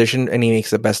awkward position and he makes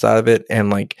the best out of it,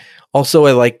 and like also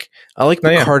I like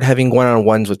Picard having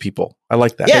one-on-ones with people. I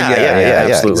like that. Yeah,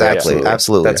 absolutely.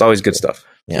 That's always good stuff.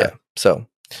 Yeah. So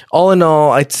all in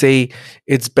all, I'd say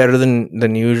it's better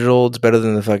than usual. It's better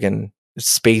than the fucking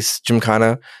space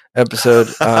Gymkhana episode.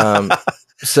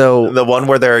 So the one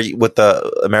where they're with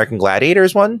the American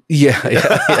Gladiators one? Yeah.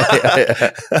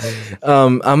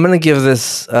 I'm gonna give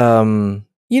this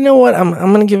you know what? I'm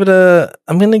gonna give it a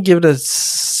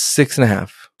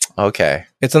 6.5. Okay.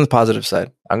 It's on the positive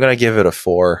side. I'm gonna give it a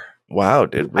 4. Wow,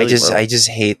 dude. Really I just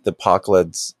hate the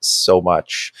Apocalypse so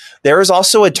much. There is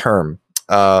also a term.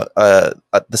 The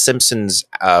Simpsons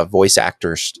voice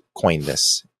actors coined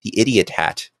this, the idiot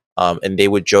hat. And they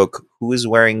would joke, who is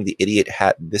wearing the idiot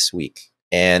hat this week?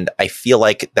 And I feel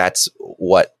like that's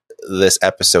what this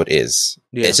episode is.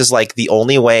 Yeah. It's just like the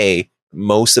only way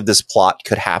most of this plot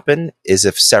could happen is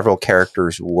if several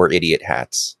characters were idiot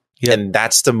hats. Yeah. And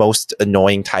that's the most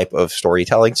annoying type of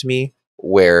storytelling to me,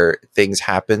 where things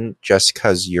happen just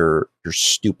because you're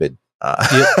stupid.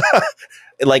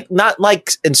 Like not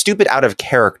like and stupid out of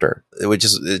character, it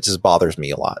just bothers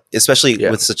me a lot, especially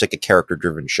with such like a character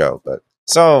driven show. But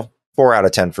so 4 out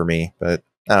of 10 for me. But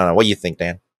I don't know. What do you think,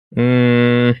 Dan?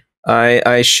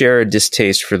 I share a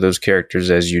distaste for those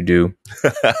characters as you do.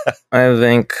 I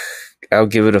think I'll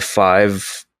give it a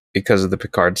 5. because of the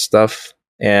Picard stuff,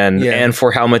 and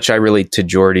for how much I relate to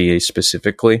Geordi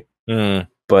specifically.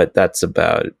 But that's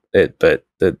about it. But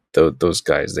those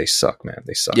guys, they suck, man.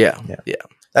 They suck. Yeah.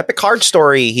 That Picard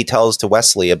story he tells to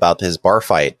Wesley about his bar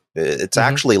fight, it's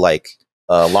actually like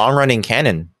a long running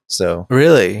canon. So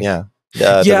Really? yeah.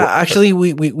 Actually,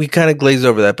 we kind of glazed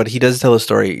over that, but he does tell a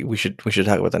story. We should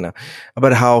talk about that now,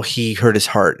 about how he hurt his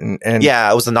heart, and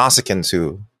yeah, it was the Nausicaans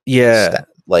who he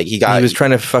was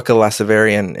trying to fuck a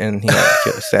Lasavarian and he got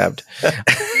stabbed.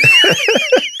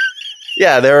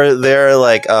 Yeah, they're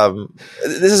like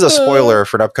this is a spoiler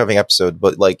for an upcoming episode,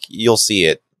 but like you'll see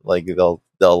it. Like they'll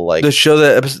like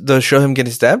they'll show him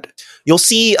getting stabbed. You'll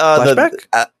see Flashback?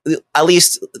 at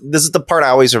least this is the part I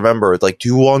always remember. Like, do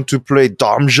you want to play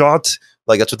Domjot?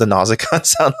 Like that's what the Nausicans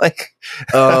sound like.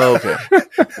 Oh, okay.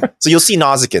 So you'll see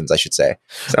Nausicaans, I should say.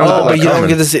 But you don't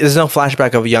get this. There's no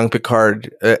flashback of young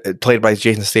Picard played by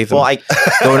Jason Statham. Well,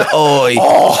 going,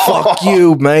 fuck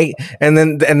you, mate. And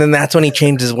then that's when he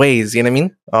changed his ways. You know what I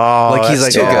mean? Oh, like he's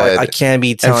like, I can't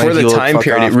be telling. And for the people time fuck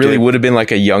period, off, it really dude. would have been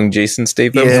like a young Jason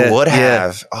Statham. Yeah. It would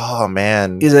have. Oh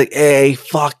man. He's like, hey,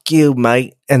 fuck you,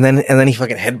 mate. And then he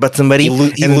fucking headbutts somebody. He and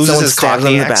then loses someone his stabs him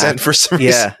in Cockney the back. accent for some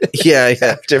reason. Yeah.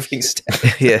 After being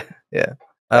stabbed. Yeah. Yeah.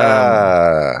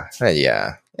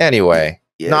 Anyway,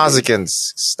 Nausicaans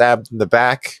stabbed in the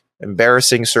back,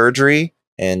 embarrassing surgery,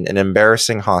 and an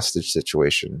embarrassing hostage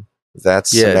situation.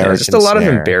 That's Samaritan just a lot of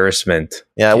Snare. embarrassment.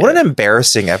 Yeah, what an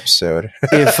embarrassing episode.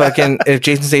 if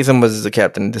Jason Statham was the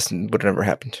captain, this would have never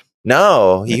happened.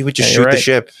 No, he would just Yeah, shoot you're the right.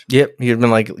 ship. Yep, he'd been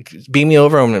like, beam me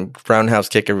over, I'm gonna roundhouse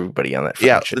kick everybody on that.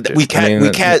 Yeah, shit, dude. we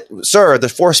can't, sir. The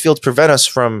force fields prevent us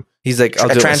from He's like, I'll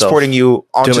do it transporting you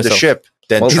onto the myself. ship.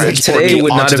 Then Well, transporting today you would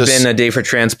not onto have the been a day for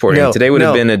transporting. No, Today would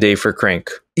have no. been a day for crank.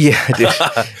 Yeah, dude.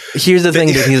 Here's the thing,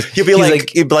 dude. he'd be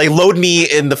like, load me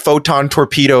in the photon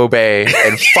torpedo bay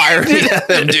and fire me at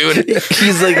them, dude.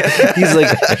 he's like,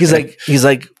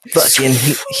 fucking.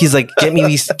 He's like, give me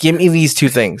these two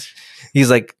things. He's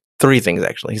like, three things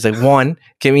actually. He's like, one,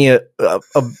 give me a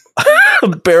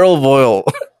barrel of oil.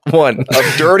 One,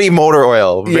 Of dirty motor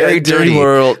oil, very dirty.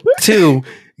 oil. Two,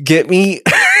 get me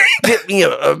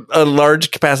a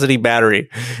large capacity battery.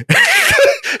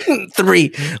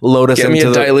 Three, load us Get me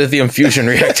into a the dilithium fusion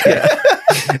reactor.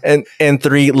 and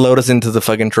three, load us into the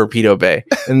fucking torpedo bay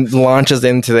and launch us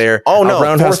into there. Oh no!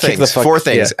 Roundhouse kick the fuck. Four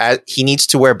things. He needs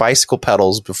to wear bicycle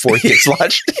pedals before he gets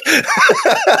launched.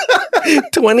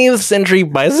 20th century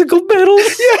bicycle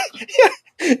pedals.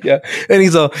 Yeah. And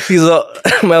he's all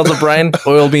Miles O'Brien,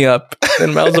 oil me up.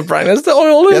 And Miles O'Brien has to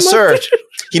oil him Yes, up. sir.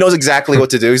 He knows exactly what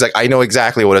to do. He's like, I know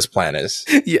exactly what his plan is.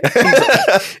 Yeah.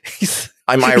 He's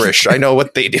I'm Irish. I know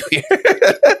what they do here.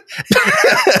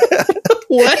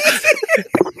 what?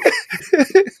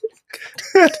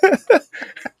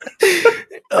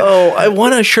 Oh, I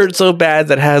want a shirt so bad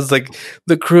that has like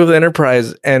the crew of the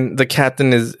Enterprise and the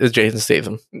captain is Jason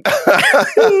Statham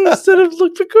instead of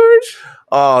Luke Picard.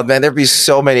 Oh man, there'd be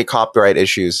so many copyright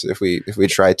issues if we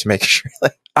tried to make sure.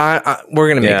 Like, We're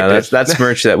gonna make it. That's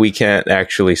merch that we can't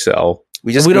actually sell.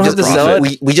 we don't have to sell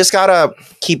it? We just gotta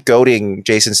keep goading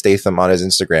Jason Statham on his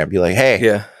Instagram. Be like, hey,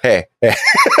 Yeah. hey.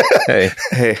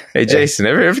 Hey, Jason,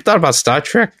 ever thought about Star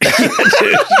Trek?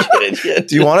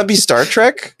 Do you want to be Star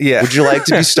Trek? Yeah. Would you like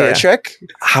to be Star Yeah. Trek?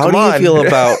 How Come do you on. feel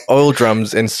about oil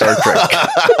drums in Star Trek?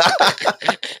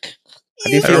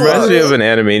 It reminds me of an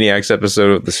Animaniacs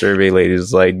episode with the survey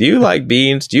ladies. Like, do you like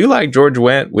beans? Do you like George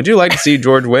Wendt? Would you like to see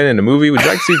George Wendt in a movie? Would you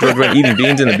like to see George Wendt eating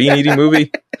beans in a bean eating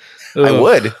movie? I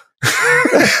would.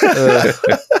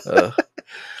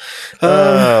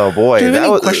 Oh boy! Do you have That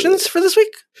any was- questions for this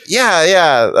week?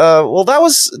 Yeah. Well, that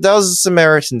was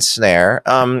Samaritan Snare.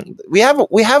 We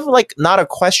have like not a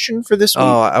question for this week.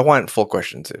 Oh, I want full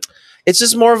questions too. It's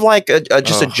just more of like a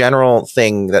general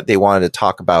thing that they wanted to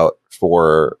talk about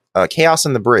for Chaos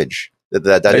on the Bridge.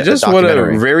 That I just want to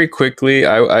documentary. very quickly.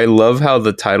 I love how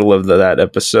the title of that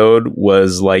episode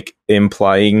was like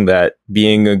implying that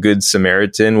being a good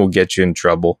Samaritan will get you in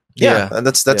trouble. Yeah,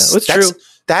 that's it's true.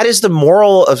 That is the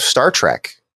moral of Star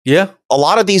Trek. Yeah, A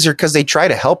lot of these are because they try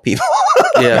to help people.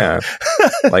 yeah.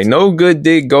 Like no good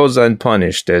deed goes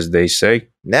unpunished, as they say.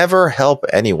 Never help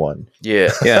anyone.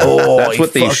 Yeah. Yeah, Oh, that's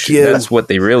what they. fuck you. That's what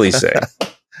they really say.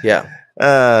 Yeah.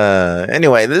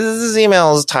 Anyway, this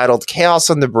email is titled Chaos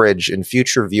on the Bridge in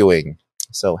Future Viewing.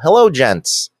 So, hello,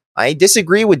 gents. I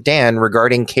disagree with Dan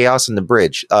regarding Chaos on the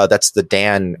Bridge. That's the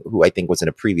Dan who I think was in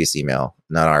a previous email,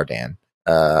 not our Dan.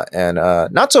 And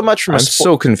not so much from I'm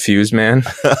so confused, man.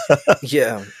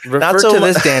 Yeah. Refer Not so to mu-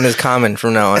 this Dan as common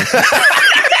from now on.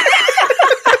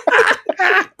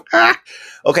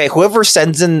 Okay, whoever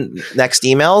sends in next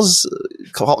emails,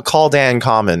 call Dan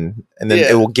Common, and then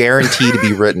it will guarantee to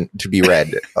be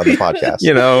read on the podcast.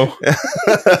 You know,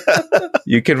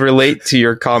 you can relate to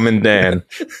your common Dan.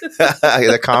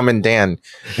 The common Dan.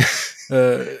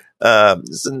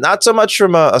 Not so much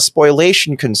from a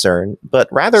spoilation concern, but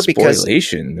rather because it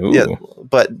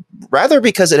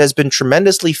has been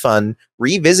tremendously fun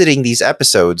revisiting these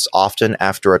episodes often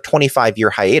after a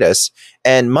 25-year hiatus,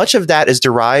 and much of that is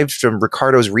derived from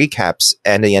Ricardo's recaps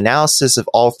and the analysis of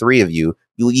all three of you.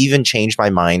 You'll even change my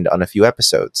mind on a few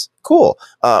episodes. Cool.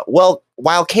 Well,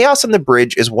 while Chaos on the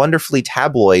Bridge is wonderfully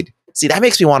tabloid, see, that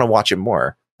makes me want to watch it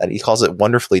more. He calls it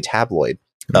wonderfully tabloid.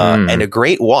 And a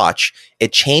great watch,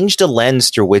 it changed the lens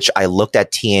through which I looked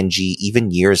at TNG even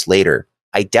years later.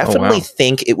 I definitely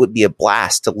think it would be a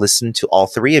blast to listen to all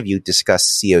three of you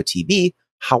discuss COTB.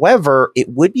 However, it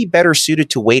would be better suited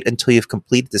to wait until you've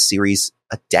completed the series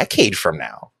a decade from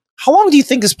now. How long do you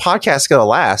think this podcast is going to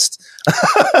last?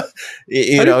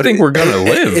 I don't think we're going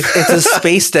to live. It's a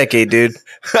space decade, dude.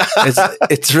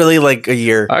 It's really like a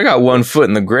year. I got one foot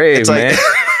in the grave, man.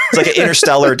 It's like an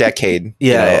interstellar decade.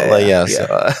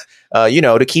 To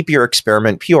keep your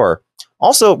experiment pure.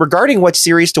 Also, regarding what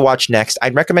series to watch next,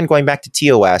 I'd recommend going back to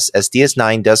TOS, as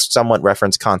DS9 does somewhat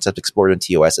reference concepts explored in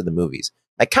TOS in the movies.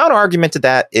 My counter argument to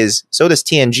that is, so does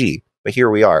TNG, but here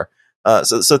we are.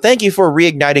 So thank you for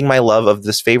reigniting my love of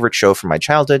this favorite show from my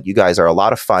childhood. You guys are a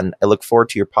lot of fun. I look forward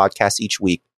to your podcast each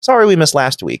week. Sorry we missed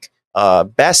last week.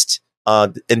 Best,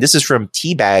 and this is from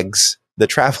Teabags, the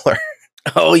Traveler.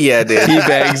 Oh yeah, dude.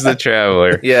 Teabags the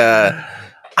Traveler. Yeah.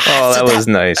 Oh, that was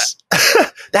nice.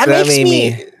 That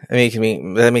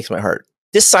makes my heart.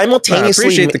 This simultaneously I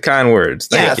appreciate the kind words.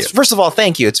 Thank you. First of all,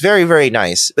 thank you. It's very, very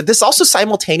nice. But this also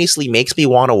simultaneously makes me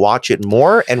want to watch it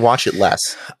more and watch it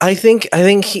less. I think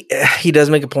he does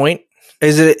make a point.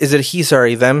 Is it he?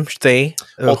 Sorry, them, they,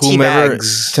 whomever.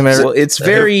 Well, it's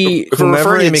very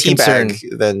whomever they to may concern.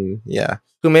 teabag, then yeah.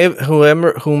 I mean, as we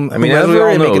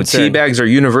all know, teabags are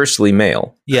universally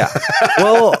male. Yeah.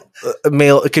 Well,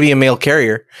 male. It could be a male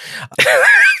carrier.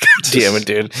 Damn it,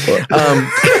 dude. God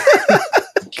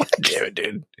damn it,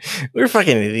 dude. We're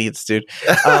fucking idiots, dude.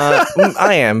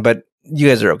 I am, but you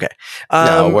guys are okay.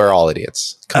 No, we're all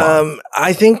idiots. Come on.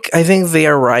 I think they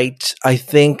are right. I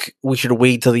think we should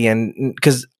wait till the end,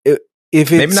 because if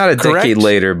it's maybe not a decade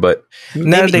later, but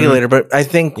not a decade later, but I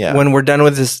think when we're done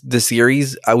with this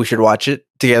series, we should watch it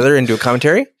together and do a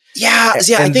commentary. Yeah,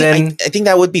 I think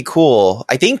that would be cool.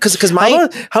 I think because my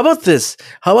how about this?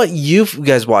 How about you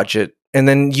guys watch it and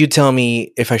then you tell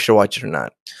me if I should watch it or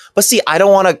not? But see, I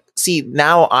don't want to see.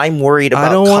 Now I'm worried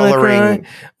about coloring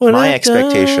my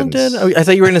expectations. I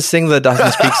thought you were going to sing the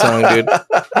Dawson's Creek song, dude.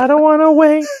 I don't want to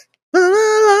wait.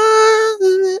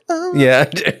 Yeah.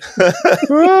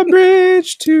 For a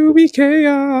bridge to be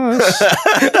chaos.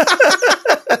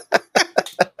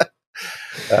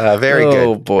 Very good.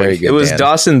 Oh boy, very good, it was Dan.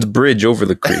 Dawson's Bridge over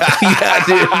the creek. Yeah,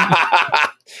 dude.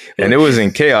 And it was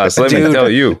in chaos. Let me tell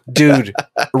you, dude.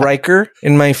 Riker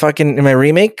in my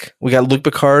remake, we got Luke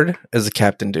Picard as the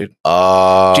captain, dude.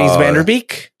 James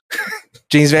Vanderbeek,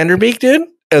 dude,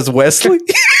 as Wesley.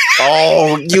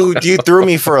 Oh, you threw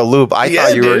me for a loop. I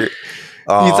thought you were.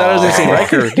 Oh. You thought I was going to say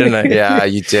Riker, didn't I? Yeah,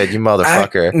 you did, you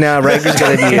motherfucker. Riker's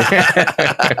going to be.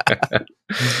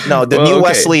 No, the new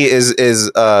Wesley is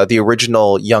the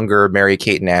original younger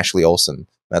Mary-Kate and Ashley Olsen.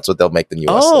 That's what they'll make the new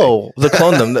Wesley. Oh, they'll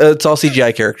clone them. It's all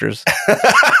CGI characters.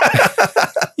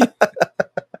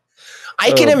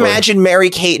 I can imagine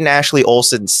Mary-Kate and Ashley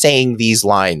Olsen saying these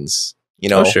lines,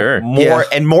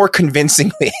 more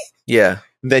convincingly. Yeah.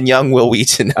 Than young Will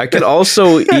Wheaton. I could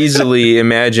also easily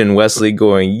imagine Wesley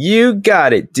going, "You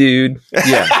got it, dude."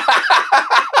 Yeah.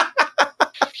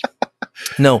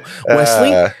 No,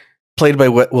 Wesley played by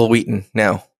Will Wheaton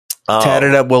now.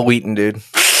 Tatted up Will Wheaton, dude.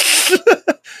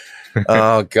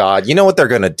 Oh God! You know what they're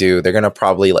gonna do? They're gonna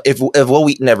probably if Will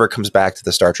Wheaton ever comes back to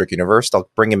the Star Trek universe, they'll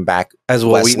bring him back as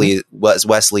Wesley.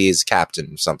 Wesley's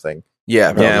captain of something.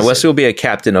 Yeah, yeah. Wesley will be a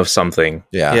captain of something.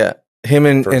 Yeah. Him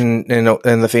and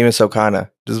the famous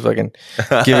Okana just fucking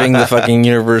giving the fucking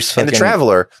universe fucking, and the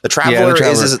Traveler. The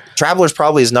Traveler's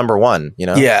probably his number one, you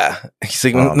know? Yeah. He's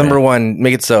like, number one,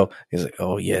 make it so. He's like,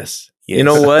 oh yes. You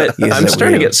know what? I'm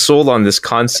starting to get sold on this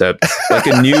concept. Like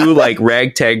a new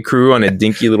ragtag crew on a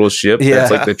dinky little ship. Yeah.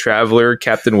 That's like the Traveler,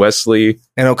 Captain Wesley,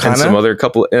 and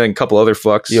Okana, and a couple other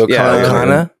fucks.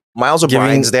 Okana. Miles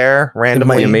O'Brien's there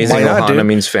randomly. The amazing Ohana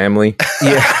means family.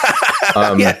 Yeah.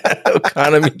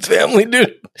 O'Connor meets family,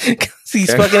 dude. 'Cause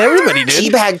he's fucking everybody,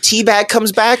 dude. Teabag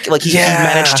comes back. Like he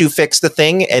managed to fix the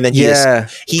thing, and then but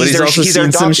he's also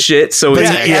seen some shit, so he's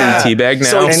Teabag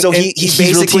now. So he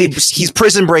basically he's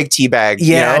prison break Teabag.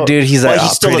 Yeah, you know? dude. He's like,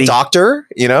 he's still pretty. a doctor.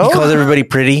 You know, He calls everybody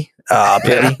pretty.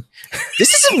 Pretty.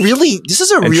 This is a really.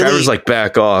 Trevor's like,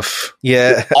 back off.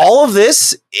 Yeah. All of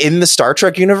this in the Star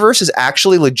Trek universe is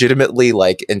actually legitimately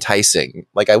like enticing.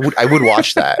 Like I would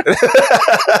watch that.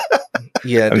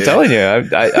 Yeah, I'm telling you, I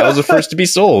was the first to be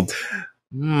sold.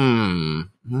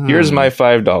 Here's my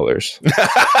 $5.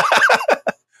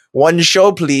 One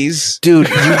show, please, dude.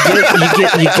 You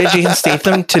get Jason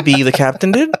Statham to be the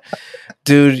captain,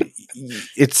 dude.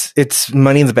 It's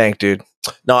money in the bank, dude.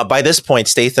 No, by this point,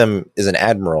 Statham is an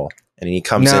admiral, and he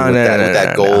comes in with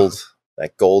that gold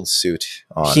suit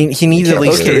on. He needs at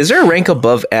least. Okay, is there a rank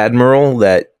above admiral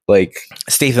that like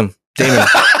Damon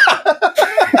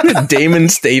Damon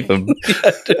Statham?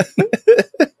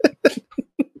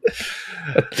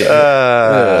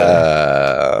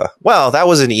 Well, that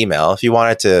was an email. If you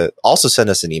wanted to also send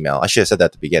us an email, I should have said that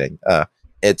at the beginning.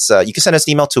 It's you can send us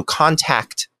an email to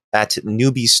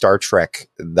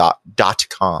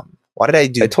contact@newbiestartrek.com. Why did I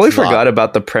do? I totally forgot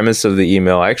about the premise of the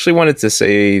email. I actually wanted to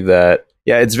say that,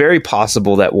 yeah, it's very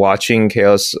possible that watching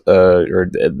Chaos or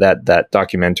that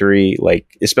documentary, like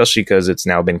especially because it's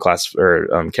now been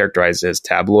characterized as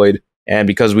tabloid, and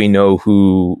because we know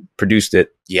who produced it,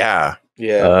 William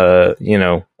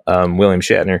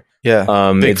Shatner. Yeah,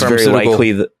 it's very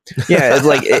likely that. Yeah, it's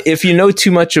like if you know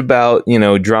too much about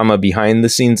drama behind the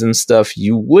scenes and stuff,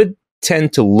 you would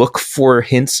tend to look for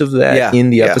hints of that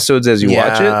in the episodes as you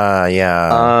watch it.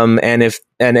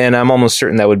 And I'm almost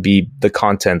certain that would be the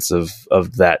contents of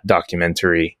that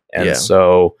documentary. And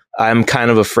so I'm kind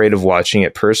of afraid of watching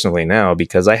it personally now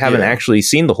because I haven't actually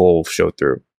seen the whole show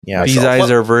through. Yeah, these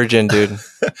eyes are virgin, dude.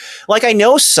 Like I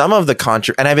know some of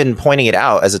the and I've been pointing it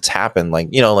out as it's happened. Like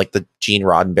like the Gene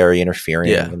Roddenberry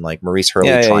interfering and like Maurice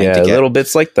Hurley trying to get little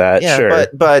bits like that. Yeah, sure,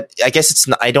 but I guess it's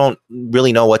not, I don't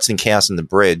really know what's in Chaos on the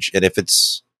Bridge, and if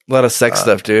it's a lot of sex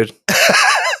stuff, dude.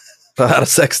 A lot of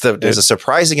sex stuff, dude. There's a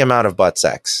surprising amount of butt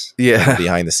sex.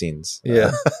 Behind the scenes.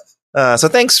 Yeah. So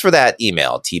thanks for that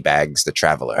email, Teabags the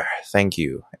Traveler. Thank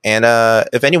you. And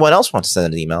if anyone else wants to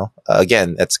send an email,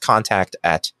 again, that's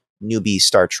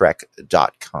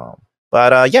contact@newbiestartrek.com.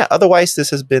 But otherwise, this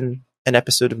has been an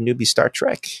episode of Newbie Star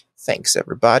Trek. Thanks,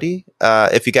 everybody.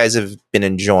 If you guys have been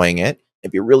enjoying it,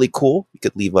 it'd be really cool. You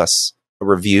could leave us a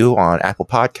review on Apple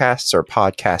Podcasts or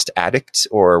Podcast Addict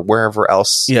or wherever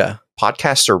else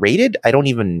podcasts are rated. I don't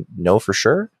even know for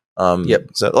sure.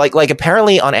 So like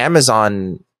apparently on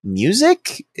Amazon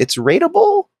Music, it's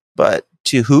rateable, but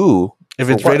to who? If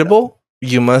it's rateable,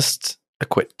 you must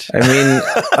acquit. I mean,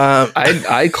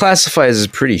 I classify as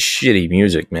pretty shitty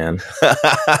music, man.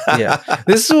 Yeah,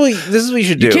 this is what you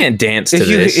should do. You can't dance to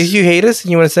this. If you hate us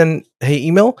and you want to send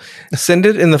email, send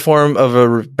it in the form of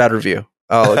a bad review.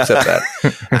 I'll accept that.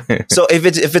 So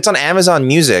if it's on Amazon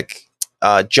Music,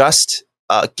 just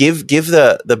give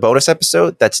the bonus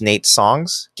episode that's Nate's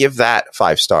songs. Give that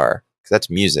 5-star because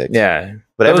that's music. Yeah,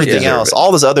 but everything else,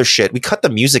 all this other shit, we cut the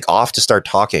music off to start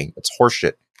talking. It's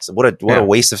horseshit. So what a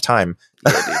waste of time.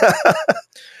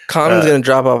 Connor's gonna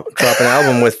drop an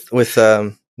album with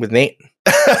Nate.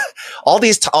 all of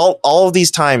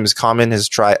these times, Common has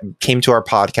came to our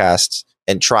podcast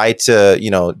and tried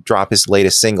to drop his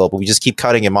latest single, but we just keep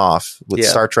cutting him off with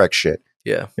Star Trek shit.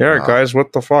 Yeah, guys,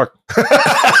 what the fuck?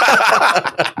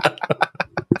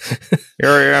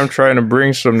 Here I am trying to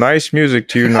bring some nice music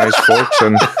to you, nice folks,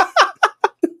 and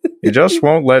you just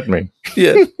won't let me.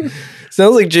 Yeah,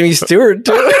 sounds like Jimmy Stewart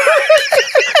too.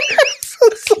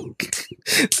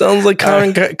 Sounds like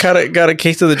Connor got a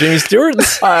case of the Jimmy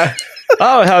Stewarts.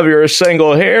 I'll have your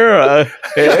single here.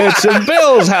 It's in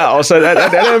Bill's house and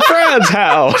in Fred's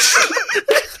house.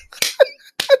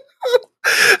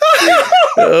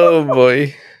 Oh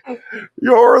boy,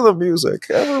 you're the music,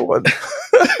 everyone.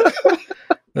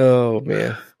 Oh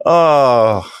man.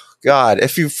 Oh God!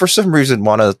 If you for some reason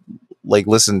want to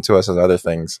listen to us on other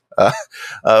things,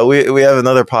 we have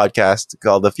another podcast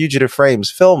called the Fugitive Frames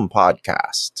Film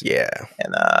Podcast. Yeah,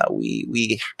 and I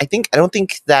don't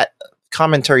think that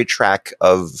commentary track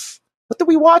of what did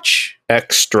we watch?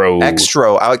 Extra.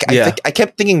 I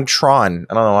kept thinking Tron.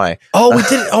 I don't know why. Oh, we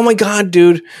did. Oh my God,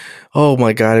 dude. Oh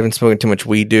my God, I've been smoking too much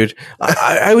weed, dude.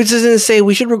 I was just gonna say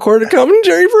we should record a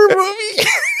commentary for a movie.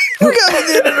 Forgot we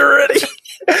did it already.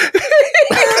 God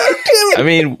damn I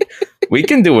mean, we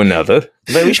can do another.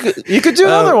 But you could do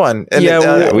another one.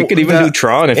 And We could even do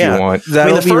Tron if you want. I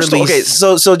mean, the first one, okay,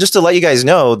 so just to let you guys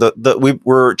know,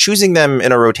 we're choosing them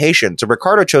in a rotation. So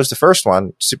Ricardo chose the first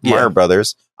one, Super Mario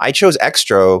Brothers. I chose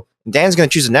Extro. Dan's going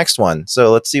to choose the next one.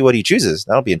 So let's see what he chooses.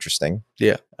 That'll be interesting.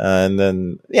 Yeah. And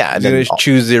then, and then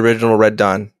choose the original Red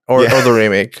Dawn or the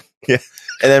remake. Yeah.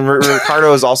 And then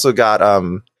Ricardo has also got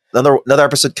another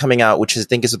episode coming out, which I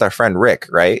think is with our friend Rick,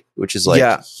 right? Which is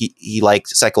like he liked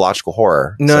psychological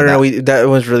horror. No, that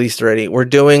was released already. We're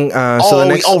doing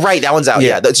right, that one's out.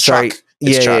 Yeah, that's Chuck.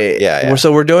 Yeah.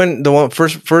 So we're doing the one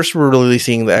first. We're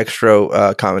releasing the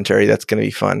extra commentary. That's going to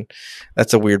be fun.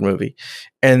 That's a weird movie.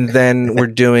 And then we're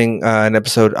doing an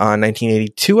episode on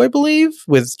 1982, I believe,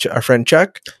 with our friend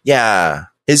Chuck. Yeah.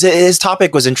 His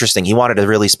topic was interesting. He wanted a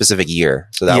really specific year.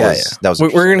 So that was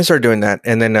we're going to start doing that.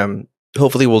 And then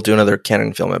hopefully we'll do another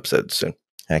Canon Film episode soon.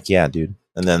 Heck yeah, dude.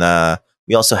 And then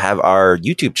we also have our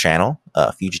YouTube channel,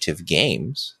 Fugitive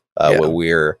Games, where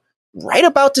we're right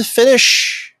about to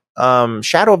finish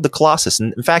Shadow of the Colossus.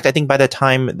 And in fact, I think by the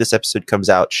time this episode comes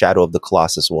out, Shadow of the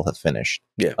Colossus will have finished.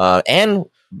 Yeah. And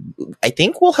I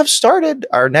think we'll have started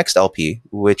our next LP,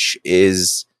 which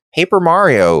is Paper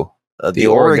Mario, the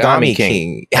Origami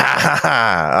King.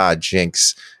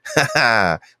 Jinx.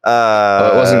 It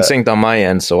wasn't synced on my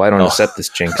end, so I don't accept this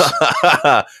jinx.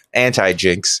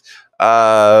 Anti-jinx.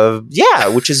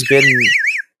 Which has been...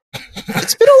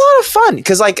 It's been a lot of fun,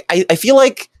 because like I feel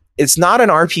like it's not an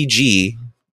RPG,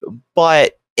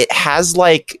 but it has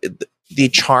like the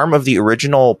charm of the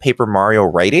original Paper Mario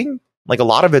writing. Like a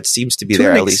lot of it seems to be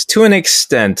there, at least to an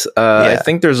extent. I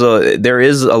think there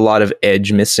is a lot of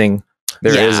edge missing.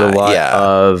 There is a lot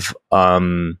of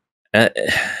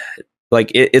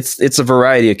it's a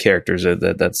variety of characters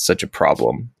that's such a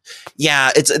problem.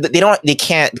 Yeah, they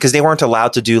can't, because they weren't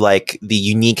allowed to do like the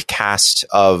unique cast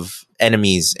of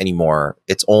enemies anymore.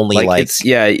 It's only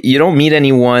you don't meet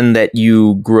anyone that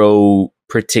you grow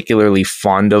particularly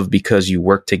fond of because you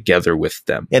work together with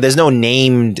them. Yeah, there's no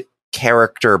named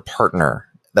character partner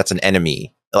that's an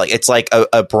enemy. Like it's like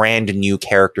a brand new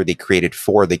character they created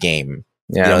for the game.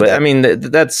 Yeah, but I mean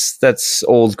that's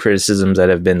old criticisms that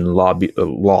have been lobbed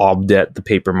at the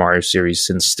Paper Mario series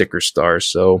since Sticker Star.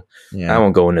 So I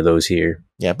won't go into those here.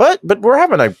 Yeah, but we're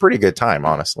having a pretty good time,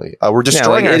 honestly. We're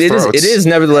destroying our throats. It is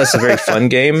nevertheless a very fun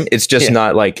game. It's just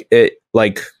not like it.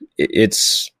 Like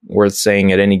it's worth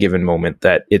saying at any given moment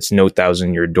that it's no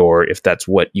thousand your door if that's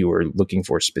what you were looking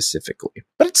for specifically.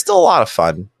 But it's still a lot of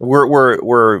fun.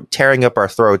 We're tearing up our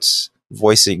throats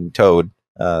voicing Toad.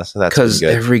 So that's because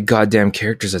every goddamn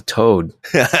character's a Toad.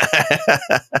 So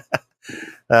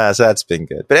that's been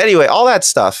good. But anyway, all that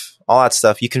stuff,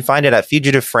 you can find it at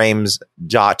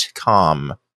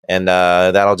fugitiveframes.com. And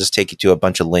that'll just take you to a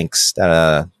bunch of links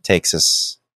that takes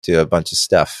us to a bunch of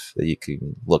stuff that you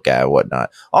can look at and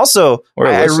whatnot. Also,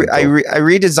 I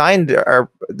redesigned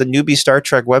the Newbie Star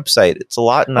Trek website. It's a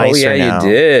lot nicer now. You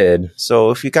did. So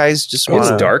if you guys just want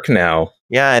It's dark now.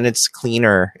 Yeah, and it's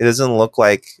cleaner. It doesn't look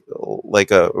like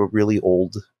a really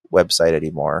old website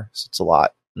anymore. So it's a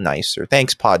lot nicer.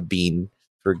 Thanks, Podbean,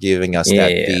 for giving us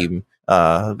that theme.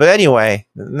 But anyway,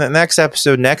 the next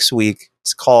episode next week,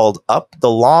 it's called Up the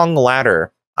Long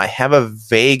Ladder. I have a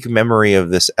vague memory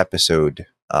of this episode.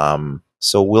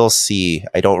 So we'll see.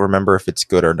 I don't remember if it's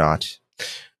good or not.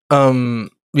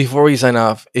 Before we sign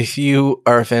off, if you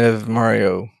are a fan of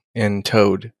Mario and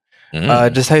Toad,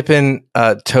 just type in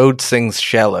Toad sings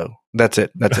Shallow. That's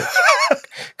it.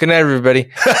 Good night,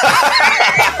 everybody.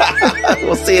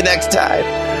 We'll see you next time.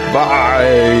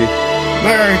 Bye.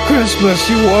 Merry Christmas,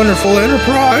 you wonderful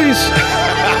enterprise.